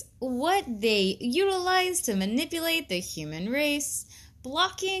it's what they utilize to manipulate the human race,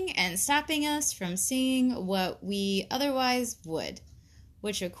 blocking and stopping us from seeing what we otherwise would,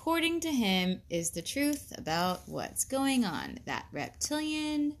 which according to him is the truth about what's going on. That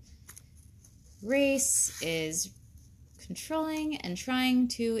reptilian race is controlling and trying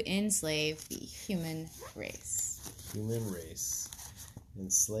to enslave the human race. Human race.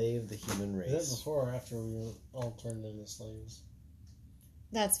 Enslave the human race. Is that before or after we were all turned into slaves?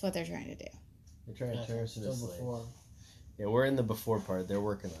 That's what they're trying to do. They're trying to turn us into Still slaves. before. Yeah, we're in the before part. They're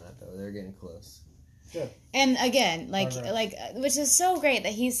working on it, though. They're getting close. Good. And again, Progress. which is so great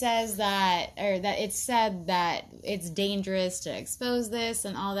that he says that, or that it's said that it's dangerous to expose this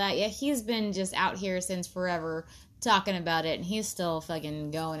and all that. Yeah, he's been just out here since forever talking about it, and he's still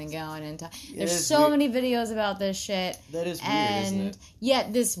fucking going and going. And there's is so weird. many videos about this shit. That is weird, And isn't it?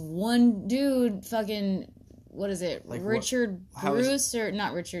 yet this one dude fucking, what is it, Like, Richard how is- Bruce, or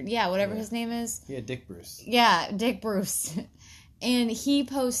not Richard, yeah, whatever Yeah. his name is. Yeah, Dick Bruce. Yeah, Dick Bruce. And he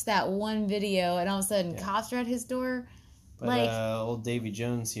posts that one video, and all of a sudden, Yeah. cops are at his door. But Like- old Davy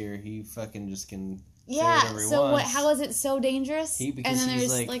Jones here, he fucking just can Yeah. whatever he So what? wants. How is it so dangerous? Because and then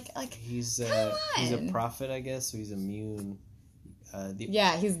he's there's like he's a on. prophet, I guess, so he's immune.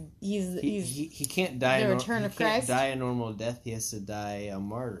 yeah, he's He can't die. the return of he can't Christ. die a normal death. He has to die a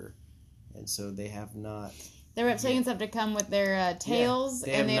martyr, and so they have not. the reptilians have to come with their tails,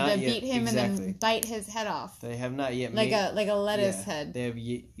 they and they have have to not yet- beat him and exactly. then bite his head off, They have not yet like made a lettuce yeah, head. They have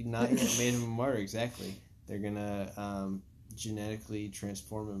not yet made him a martyr. Exactly. They're gonna genetically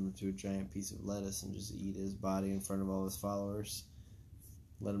transform him into a giant piece of lettuce and just eat his body in front of all his followers.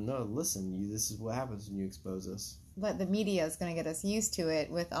 Let him know. Listen, this is what happens when you expose us. But the media is going to get us used to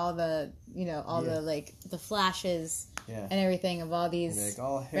it with all the, the flashes Yeah. and everything of all these And like,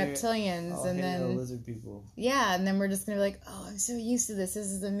 all hail, reptilians, all and hail then lizard people. yeah, and then we're just gonna be like, oh, I'm so used to this. This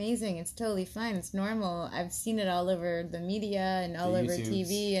is amazing. It's totally fine. It's normal. I've seen it all over the media and all The over YouTubes.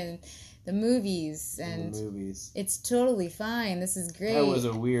 TV and the movies, In and the movies. it's totally fine. This is great. That was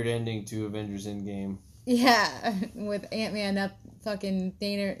a weird ending to Avengers Endgame. yeah, with Ant-Man up fucking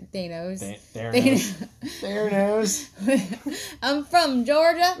Thanos. Theranos. Theranos. I'm from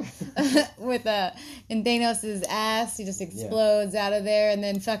Georgia. With in Thanos' ass, he just explodes out of there, and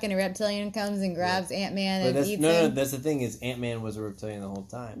then fucking a reptilian comes and grabs Ant-Man and eats him. That's the thing is Ant-Man was a reptilian the whole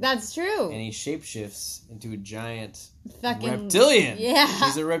time. That's true. And he shapeshifts into a giant Fucking reptilian. yeah.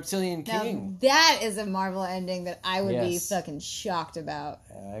 He's a reptilian Now, king. that is a Marvel ending that I would be Yes. fucking shocked about.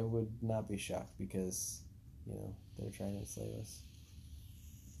 I would not be shocked because, they're trying to enslave us.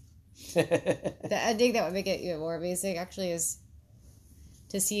 I think that would make it even more basic, actually, is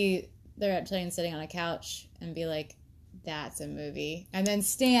to see the reptilian sitting on a couch and be like, That's a movie. And then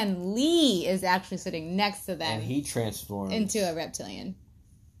Stan Lee is actually sitting next to them And he transforms into a reptilian.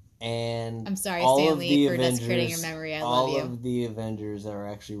 And I'm sorry, all Stan of Lee, the for Avengers, desecrating your memory. I all love you. of the Avengers are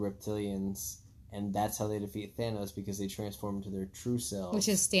actually reptilians, and that's how they defeat Thanos, because they transform into their true selves. Which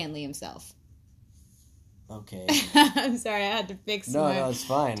is Stan Lee himself. Okay. I'm sorry, I had to fix my No, it's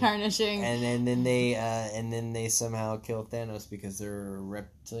fine. tarnishing. And then they somehow kill Thanos because they're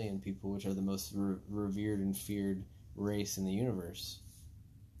reptilian people, which are the most revered and feared race in the universe,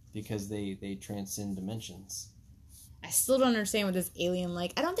 because they transcend dimensions. I still don't understand what this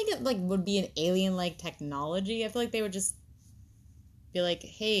alien-like... I don't think it would be an alien-like technology. I feel like they would just be like,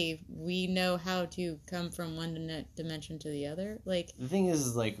 hey, we know how to come from one dimension to the other. Like, The thing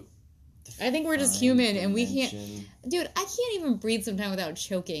is like, I think we're just define human, and we can't... dimension. Dude, I can't even breathe sometimes without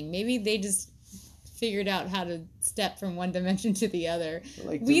choking. Maybe they just figured out how to step from one dimension to the other.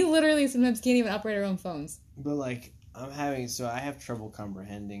 Like We literally sometimes can't even operate our own phones. But like I have trouble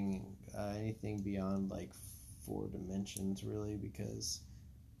comprehending anything beyond like 4 dimensions, really, because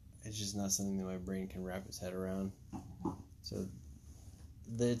it's just not something that my brain can wrap its head around. So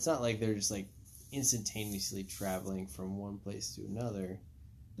it's not like they're just like instantaneously traveling from one place to another.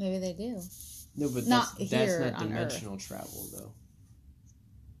 Maybe they do. No, but Not that's here not on dimensional travel, though.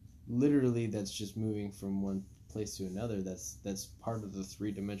 Literally, that's just moving from one place to another. That's part of the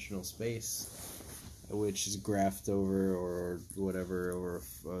 3-dimensional space, which is graphed over or whatever over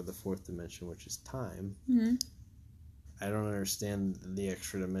the 4th dimension, which is time. Mm-hmm. I don't understand the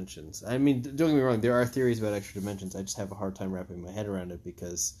extra dimensions. I mean, don't get me wrong, there are theories about extra dimensions. I just have a hard time wrapping my head around it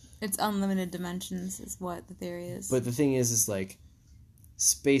because... It's unlimited dimensions is what the theory is. But the thing is like,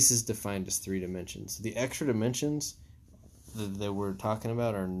 space is defined as 3 dimensions. The extra dimensions that we're talking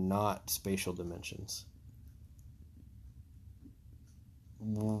about are not spatial dimensions.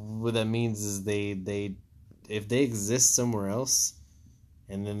 What that means is they if they exist somewhere else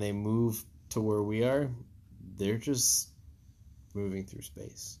and then they move to where we are, they're just moving through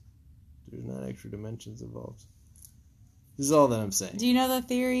space. There's not extra dimensions involved. This is all that I'm saying. Do you know the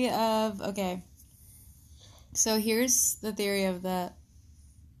theory of... Okay. So here's the theory of the...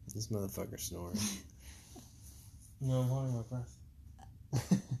 This motherfucker snoring. No, I'm holding my breath.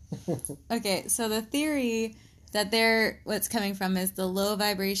 Okay, so the theory that what's coming from is the low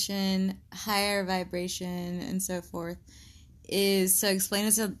vibration, higher vibration, and so forth, is, so explain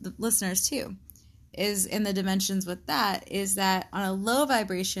it to the listeners too, is in the dimensions with that, is that on a low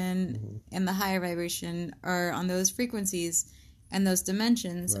vibration and the higher vibration are on those frequencies and those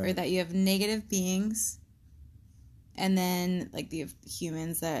dimensions, Right. are that you have negative beings, and then like you have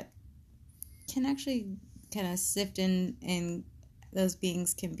humans that can actually kind of sift in, and those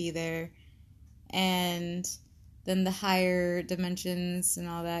beings can be there, and then the higher dimensions and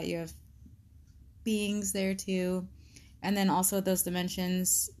all that, you have beings there too, and then also those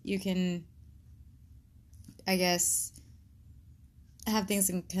dimensions you can, I guess, have things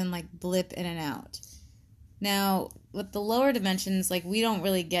that can like blip in and out. Now with the lower dimensions, like, we don't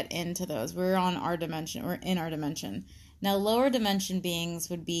really get into those. We're on our dimension, we're in our dimension. Now lower dimension beings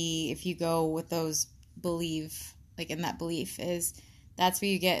would be, if you go with those believe, like in that belief, is that's where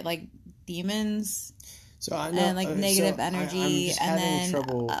you get like demons. So I know, And like negative so energy, I'm just and having then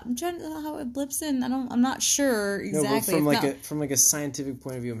trouble. I'm trying to know how it blips in. I'm not sure exactly. No, but from It's like not- from like a scientific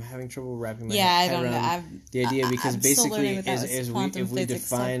point of view, I'm having trouble wrapping my yeah, I head don't know. around the idea, because I'm still basically, learning what that was, if quantum we physics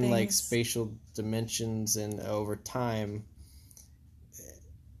type define like things. spatial dimensions and over time,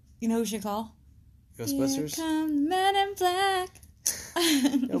 You know who we should call? Ghostbusters. Here come the Men in Black.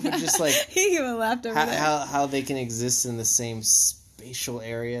 No, but just like he even laughed over that. how they can exist in the same spatial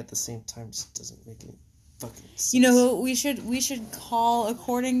area at the same time just doesn't make any fucking sense. You know who we should call,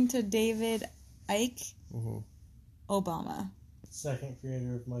 according to David Icke, Mhm. Obama. Second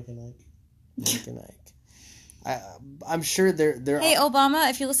creator of Mike and Ike. Mike and Ike. I'm sure they're Hey Obama,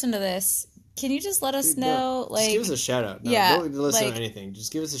 if you listen to this, can you just let us Dude, know, just like, give us a shout out. No, yeah, don't listen like- to anything.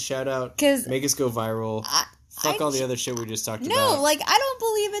 Just give us a shout out. 'Cause Make us go viral. Fuck I- all the other shit we just talked about. no, like, I don't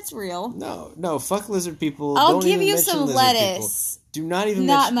believe it's real. No, fuck lizard people. I'll Don't give even you mention some lizard lettuce. People. Do not even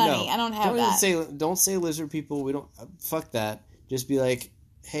Not mention, money. no. I don't have Don't that. Even don't say lizard people. We don't. Fuck that. Just be like,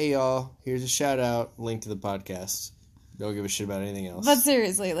 hey y'all, here's a shout out. Link to the podcast. Don't give a shit about anything else. But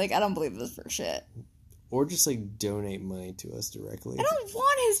seriously, like, I don't believe this for shit. Or just like donate money to us directly. I don't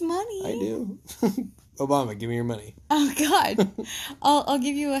want his money. I do. Obama, give me your money. Oh God, I'll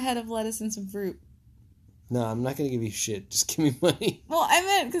give you a head of lettuce and some fruit. No, I'm not gonna give you shit. Just give me money. Well, I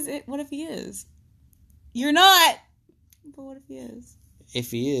meant because what if he is? You're not. But what if he is?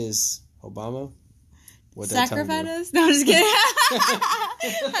 If he is Obama, What that tongue Sacrifice do? us? No, I'm just kidding.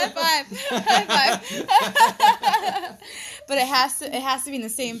 High five. But it has to be in the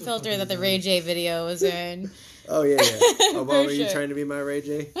same filter that the Ray J video was in. Oh yeah. Oh, For are you sure. trying to be my Ray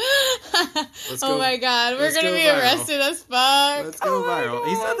J? Oh my god, we're let's gonna go be viral. arrested as fuck. Let's go Oh my viral. God.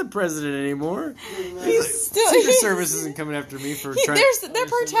 He's not the president anymore. He's still- Secret he's- Service isn't coming after me for trying. They're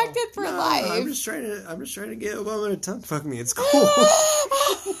protected for No, life. I'm just trying to get Obama to tongue fuck me. It's cool.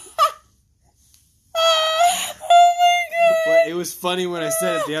 Oh my god. Well, it was funny when I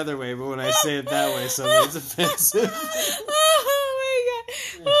said it the other way, but when I say it that way, suddenly it's offensive. Oh my god.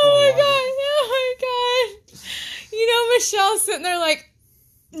 Oh my god. Oh my god. You know, Michelle's sitting there like,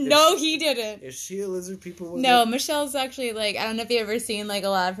 no, he didn't. Is she a lizard people? Was No, it? Michelle's actually like, I don't know if you've ever seen like a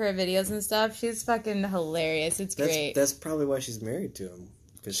lot of her videos and stuff. She's fucking hilarious. It's great. That's probably why she's married to him.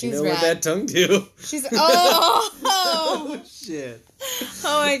 Because she She's knows what rad. that tongue do. She's, oh, Oh, shit.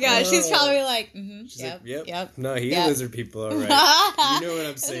 oh my god. She's Oh. probably like, She's yep, like, yep. No, he Yep. lizard people, all right. You know what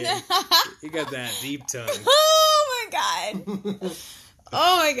I'm saying. You got that deep tongue. Oh my god.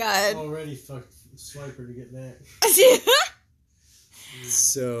 Oh my god. Already fucked Swiper to get back.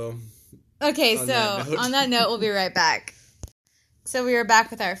 So, Okay, On so that note. on that note, we'll be right back. So we are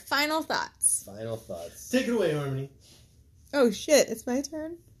back with our final thoughts. final thoughts. Take it away, Harmony. Oh shit, it's my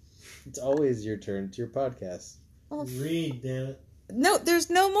turn? It's always your turn. It's your podcast. Oh, Read, damn it. no, there's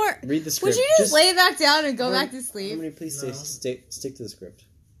no more. Read the script. Would you just lay back down and go Harmony- back to sleep? Harmony, please No. stick to the script.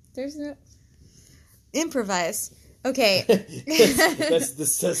 There's no... Improvise. Okay. that's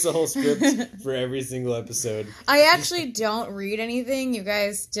the whole script for every single episode. I actually don't read anything. You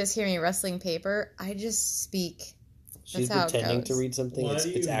guys just hear me rustling paper. I just speak. She's how it pretending to goes. read something. Why It's,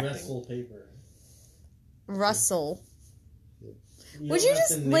 do it's you acting. wrestle paper? Rustle. You Would don't you have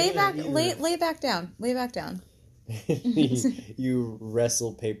just to lay name it back, either. lay back down, lay back down. You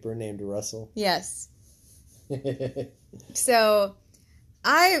wrestle paper named Russell. Yes. So,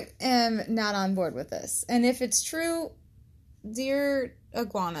 I am not on board with this. And if it's true, dear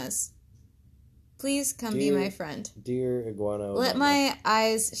iguanas, please come be Dear- my friend. Dear Iguana. Let Obama. my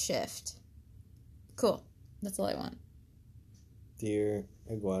eyes shift. Cool. That's all I want. Dear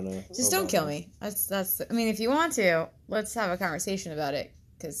Iguana. Just don't kill Obama. me. That's. I mean, if you want to, let's have a conversation about it.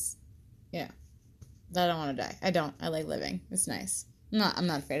 Because, I don't want to die. I don't. I like living. It's nice. I'm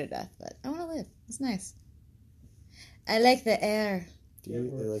not afraid of death, but I want to live. It's nice. I like the air. Do you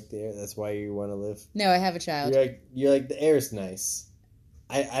like the air? That's why you want to live. No, I have a child. You're like the air's nice.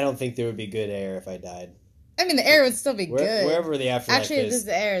 I don't think there would be good air if I died. I mean, the air would still be good. Wherever the afterlife Actually, is,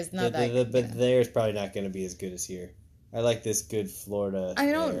 the air is not that good. but the air is probably not going to be as good as here. I like this good Florida.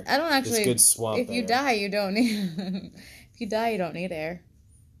 I don't air. actually. This good swamp. If you air. die, you don't need. If you die, you don't need air.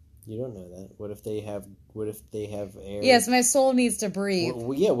 You don't know that. What if they have air? Yes, my soul needs to breathe.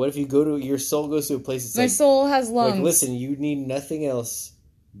 Well, yeah. What if your soul goes to a place that's My soul has lungs. like, listen, you need nothing else,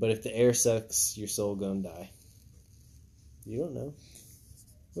 but if the air sucks, your soul gonna die. You don't know.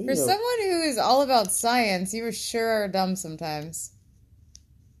 What do For you know? someone who is all about science, you sure are dumb sometimes.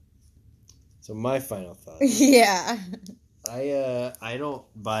 So my final thought. Yeah. I don't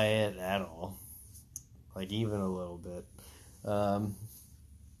buy it at all, like even a little bit,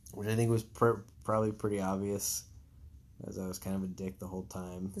 which I think was probably pretty obvious, as I was kind of a dick the whole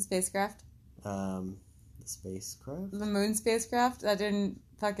time. The spacecraft? The spacecraft? The moon spacecraft? That didn't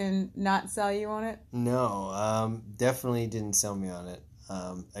fucking not sell you on it? No, definitely didn't sell me on it.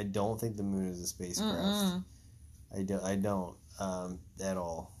 I don't think the moon is a spacecraft. Mm-mm. I don't at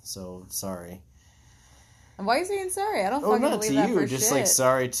all. So sorry. Why are you saying sorry? I don't Oh, fucking not believe to that you. for Just shit. like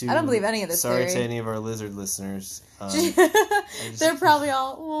sorry to. I don't believe any of this Sorry theory. to any of our lizard listeners. They're probably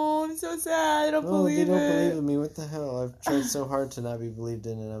all, oh, I'm so sad. I don't Oh, believe they don't it. believe in me. What the hell? I've tried so hard to not be believed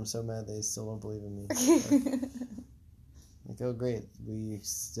in, and I'm so mad they still don't believe in me. Like, oh, great, we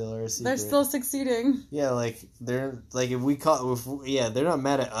still are a secret. They're still succeeding. Yeah, like they're like they're not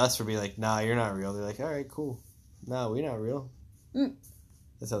mad at us for being like, nah, you're not real. They're like, all right, cool. Nah, we're not real. Mm.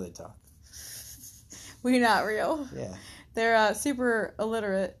 That's how they talk. We're not real. Yeah. They're super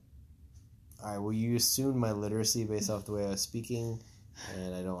illiterate. All right. Well, you assumed my literacy based off the way I was speaking,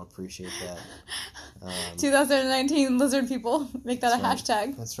 and I don't appreciate that. 2019 lizard people. Make that a That's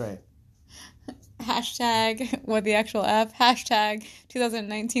hashtag. That's right. Hashtag, what the actual F? Hashtag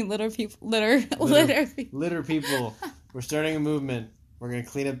 2019 litter people. Litter people. Litter people. We're starting a movement. We're gonna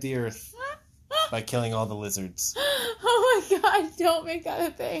clean up the earth by killing all the lizards. Oh my god, don't make that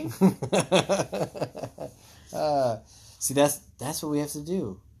a thing. See, that's what we have to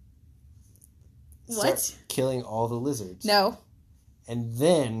do. What? Start killing all the lizards. No. And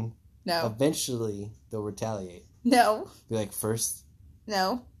then, No. eventually, they'll retaliate. No. Be like, first,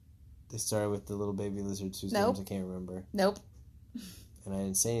 No. They started with the little baby lizards whose Nope. names I can't remember. Nope. And I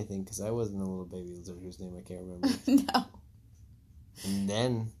didn't say anything because I wasn't the little baby lizard whose name I can't remember. No. And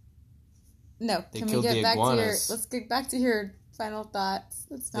then No. They Can we killed get the back to your... iguanas. Let's get back to your final thoughts.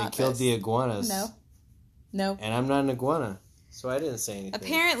 It's they not killed this. the iguanas. No. No. And I'm not an iguana. So I didn't say anything.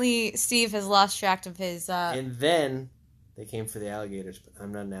 Apparently, Steve has lost track of his... And then they came for the alligators, but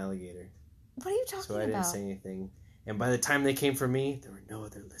I'm not an alligator. What are you talking So I about? didn't say anything. And by the time they came for me, there were no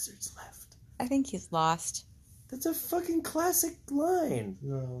other lizards left. I think he's lost. That's a fucking classic line.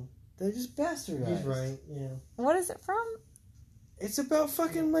 No, They're just bastardized. he's right. Yeah. What is it from? It's about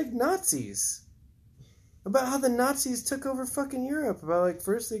fucking, like, Nazis. About how the Nazis took over fucking Europe. About, like,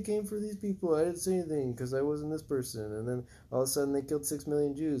 first they came for these people. I didn't say anything because I wasn't this person. And then all of a sudden they killed 6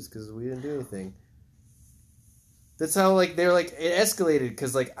 million Jews because we didn't do anything. That's how, like, they're, like, it escalated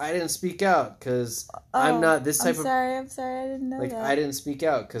because, like, I didn't speak out because I'm not this type I'm sorry, I didn't know Like, that. I didn't speak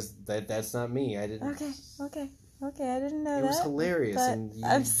out because that's not me. I didn't. Okay, I didn't know It that. was hilarious. but And you,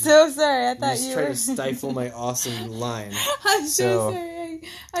 I'm so sorry, I you thought just you tried were... to stifle my awesome line. I'm so So- sorry.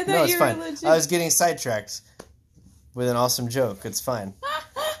 I thought No, it's you fine. were legit. I was getting sidetracked with an awesome joke. It's fine.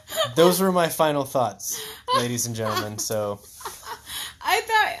 Those were my final thoughts, ladies and gentlemen. So I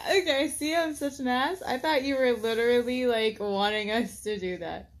thought... Okay, see, I'm such an ass. I thought you were literally, like, wanting us to do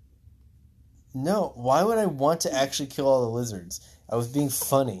that. no, why would I want to actually kill all the lizards? I was being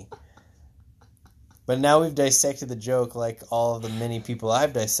funny. But now we've dissected the joke like all of the many people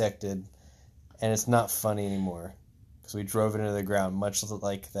I've dissected, and it's not funny anymore. Because we drove it into the ground, much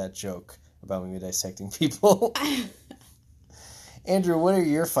like that joke about me dissecting people. Andrew, what are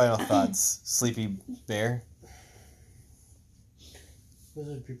your final thoughts, Sleepy Bear?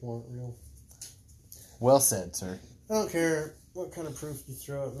 Lizard people aren't real. Well said, sir. I don't care what kind of proof you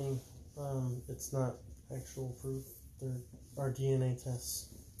throw at me. It's not actual proof. There are DNA tests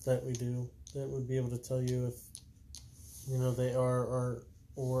that we do that would be able to tell you if, you know, they are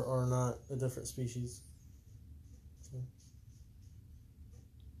or are not a different species. So,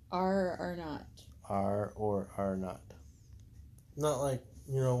 Are or not. Are or are not. not like,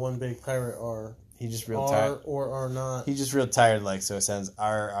 you know, one big pirate are. He just real Are tired. or are not. He's just real tired, like, so it sounds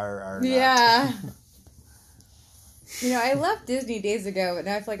are not. Yeah. You know, I left Disney days ago, but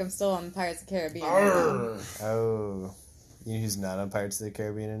now I feel like I'm still on Pirates of the Caribbean. right now. Oh. You know who's not on Pirates of the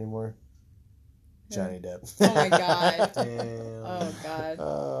Caribbean anymore? Johnny Depp. Oh my god. Damn. Oh god.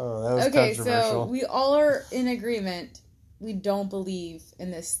 Oh, that was Okay, controversial. so we all are in agreement. We don't believe in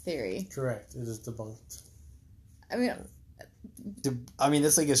this theory. Correct. It is debunked. I mean, I mean,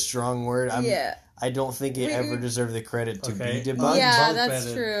 that's like a strong word. yeah. I don't think it We- ever deserved the credit to Okay. be debunked. Yeah, bunk that's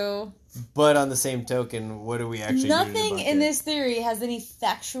bedded. true. But on the same token, what do we actually Nothing do to debunk in it? this theory has any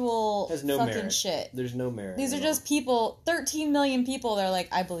factual Has no fucking merit. shit. There's no merit. These are at just people, 13 million people that are like,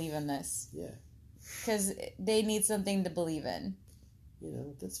 I believe in this. Yeah, Because they need something to believe in. you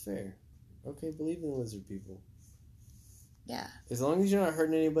know, that's fair. Okay, believe in the lizard people. Yeah. As long as you're not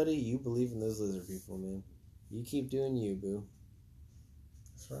hurting anybody, you believe in those lizard people, man. You keep doing you, boo.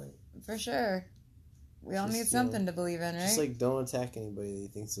 That's right. For sure. We all Just, need you know, something to believe in, right? Just like don't attack anybody that you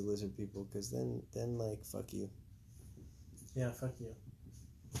think's a lizard people, because then like fuck you. Yeah, fuck you.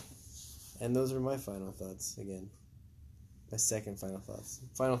 And those are my final thoughts again. My second final thoughts.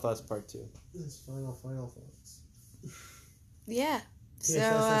 Final thoughts part 2. This final thoughts. Yeah. So,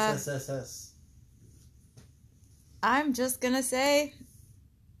 Yes. I'm just gonna say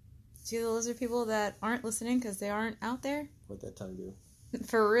to the lizard people that aren't listening because they aren't out there, What that tongue do?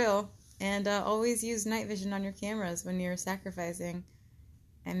 for real. And always use night vision on your cameras when you're sacrificing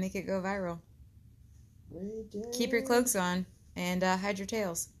and make it go viral. Keep your cloaks on and hide your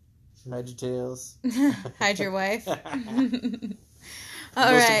tails. Hide your tails. Hide your wife. All Most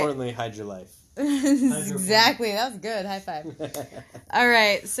right. importantly, hide your life. Exactly. That was good. High five. All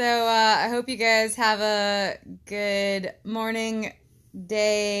right. So I hope you guys have a good morning,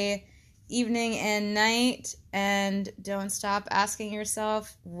 day, evening, and night. And don't stop asking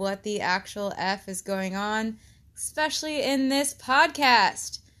yourself what the actual F is going on, especially in this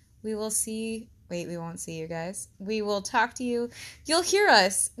podcast. We will see. Wait, we won't see you guys. We will talk to you. You'll hear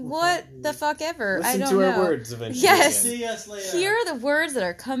us. What the fuck ever. I Listen don't to know. our words eventually. Yes. again. See us later. Hear the words that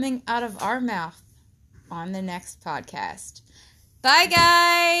are coming out of our mouth on the next podcast. Bye,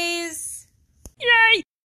 guys. Yay!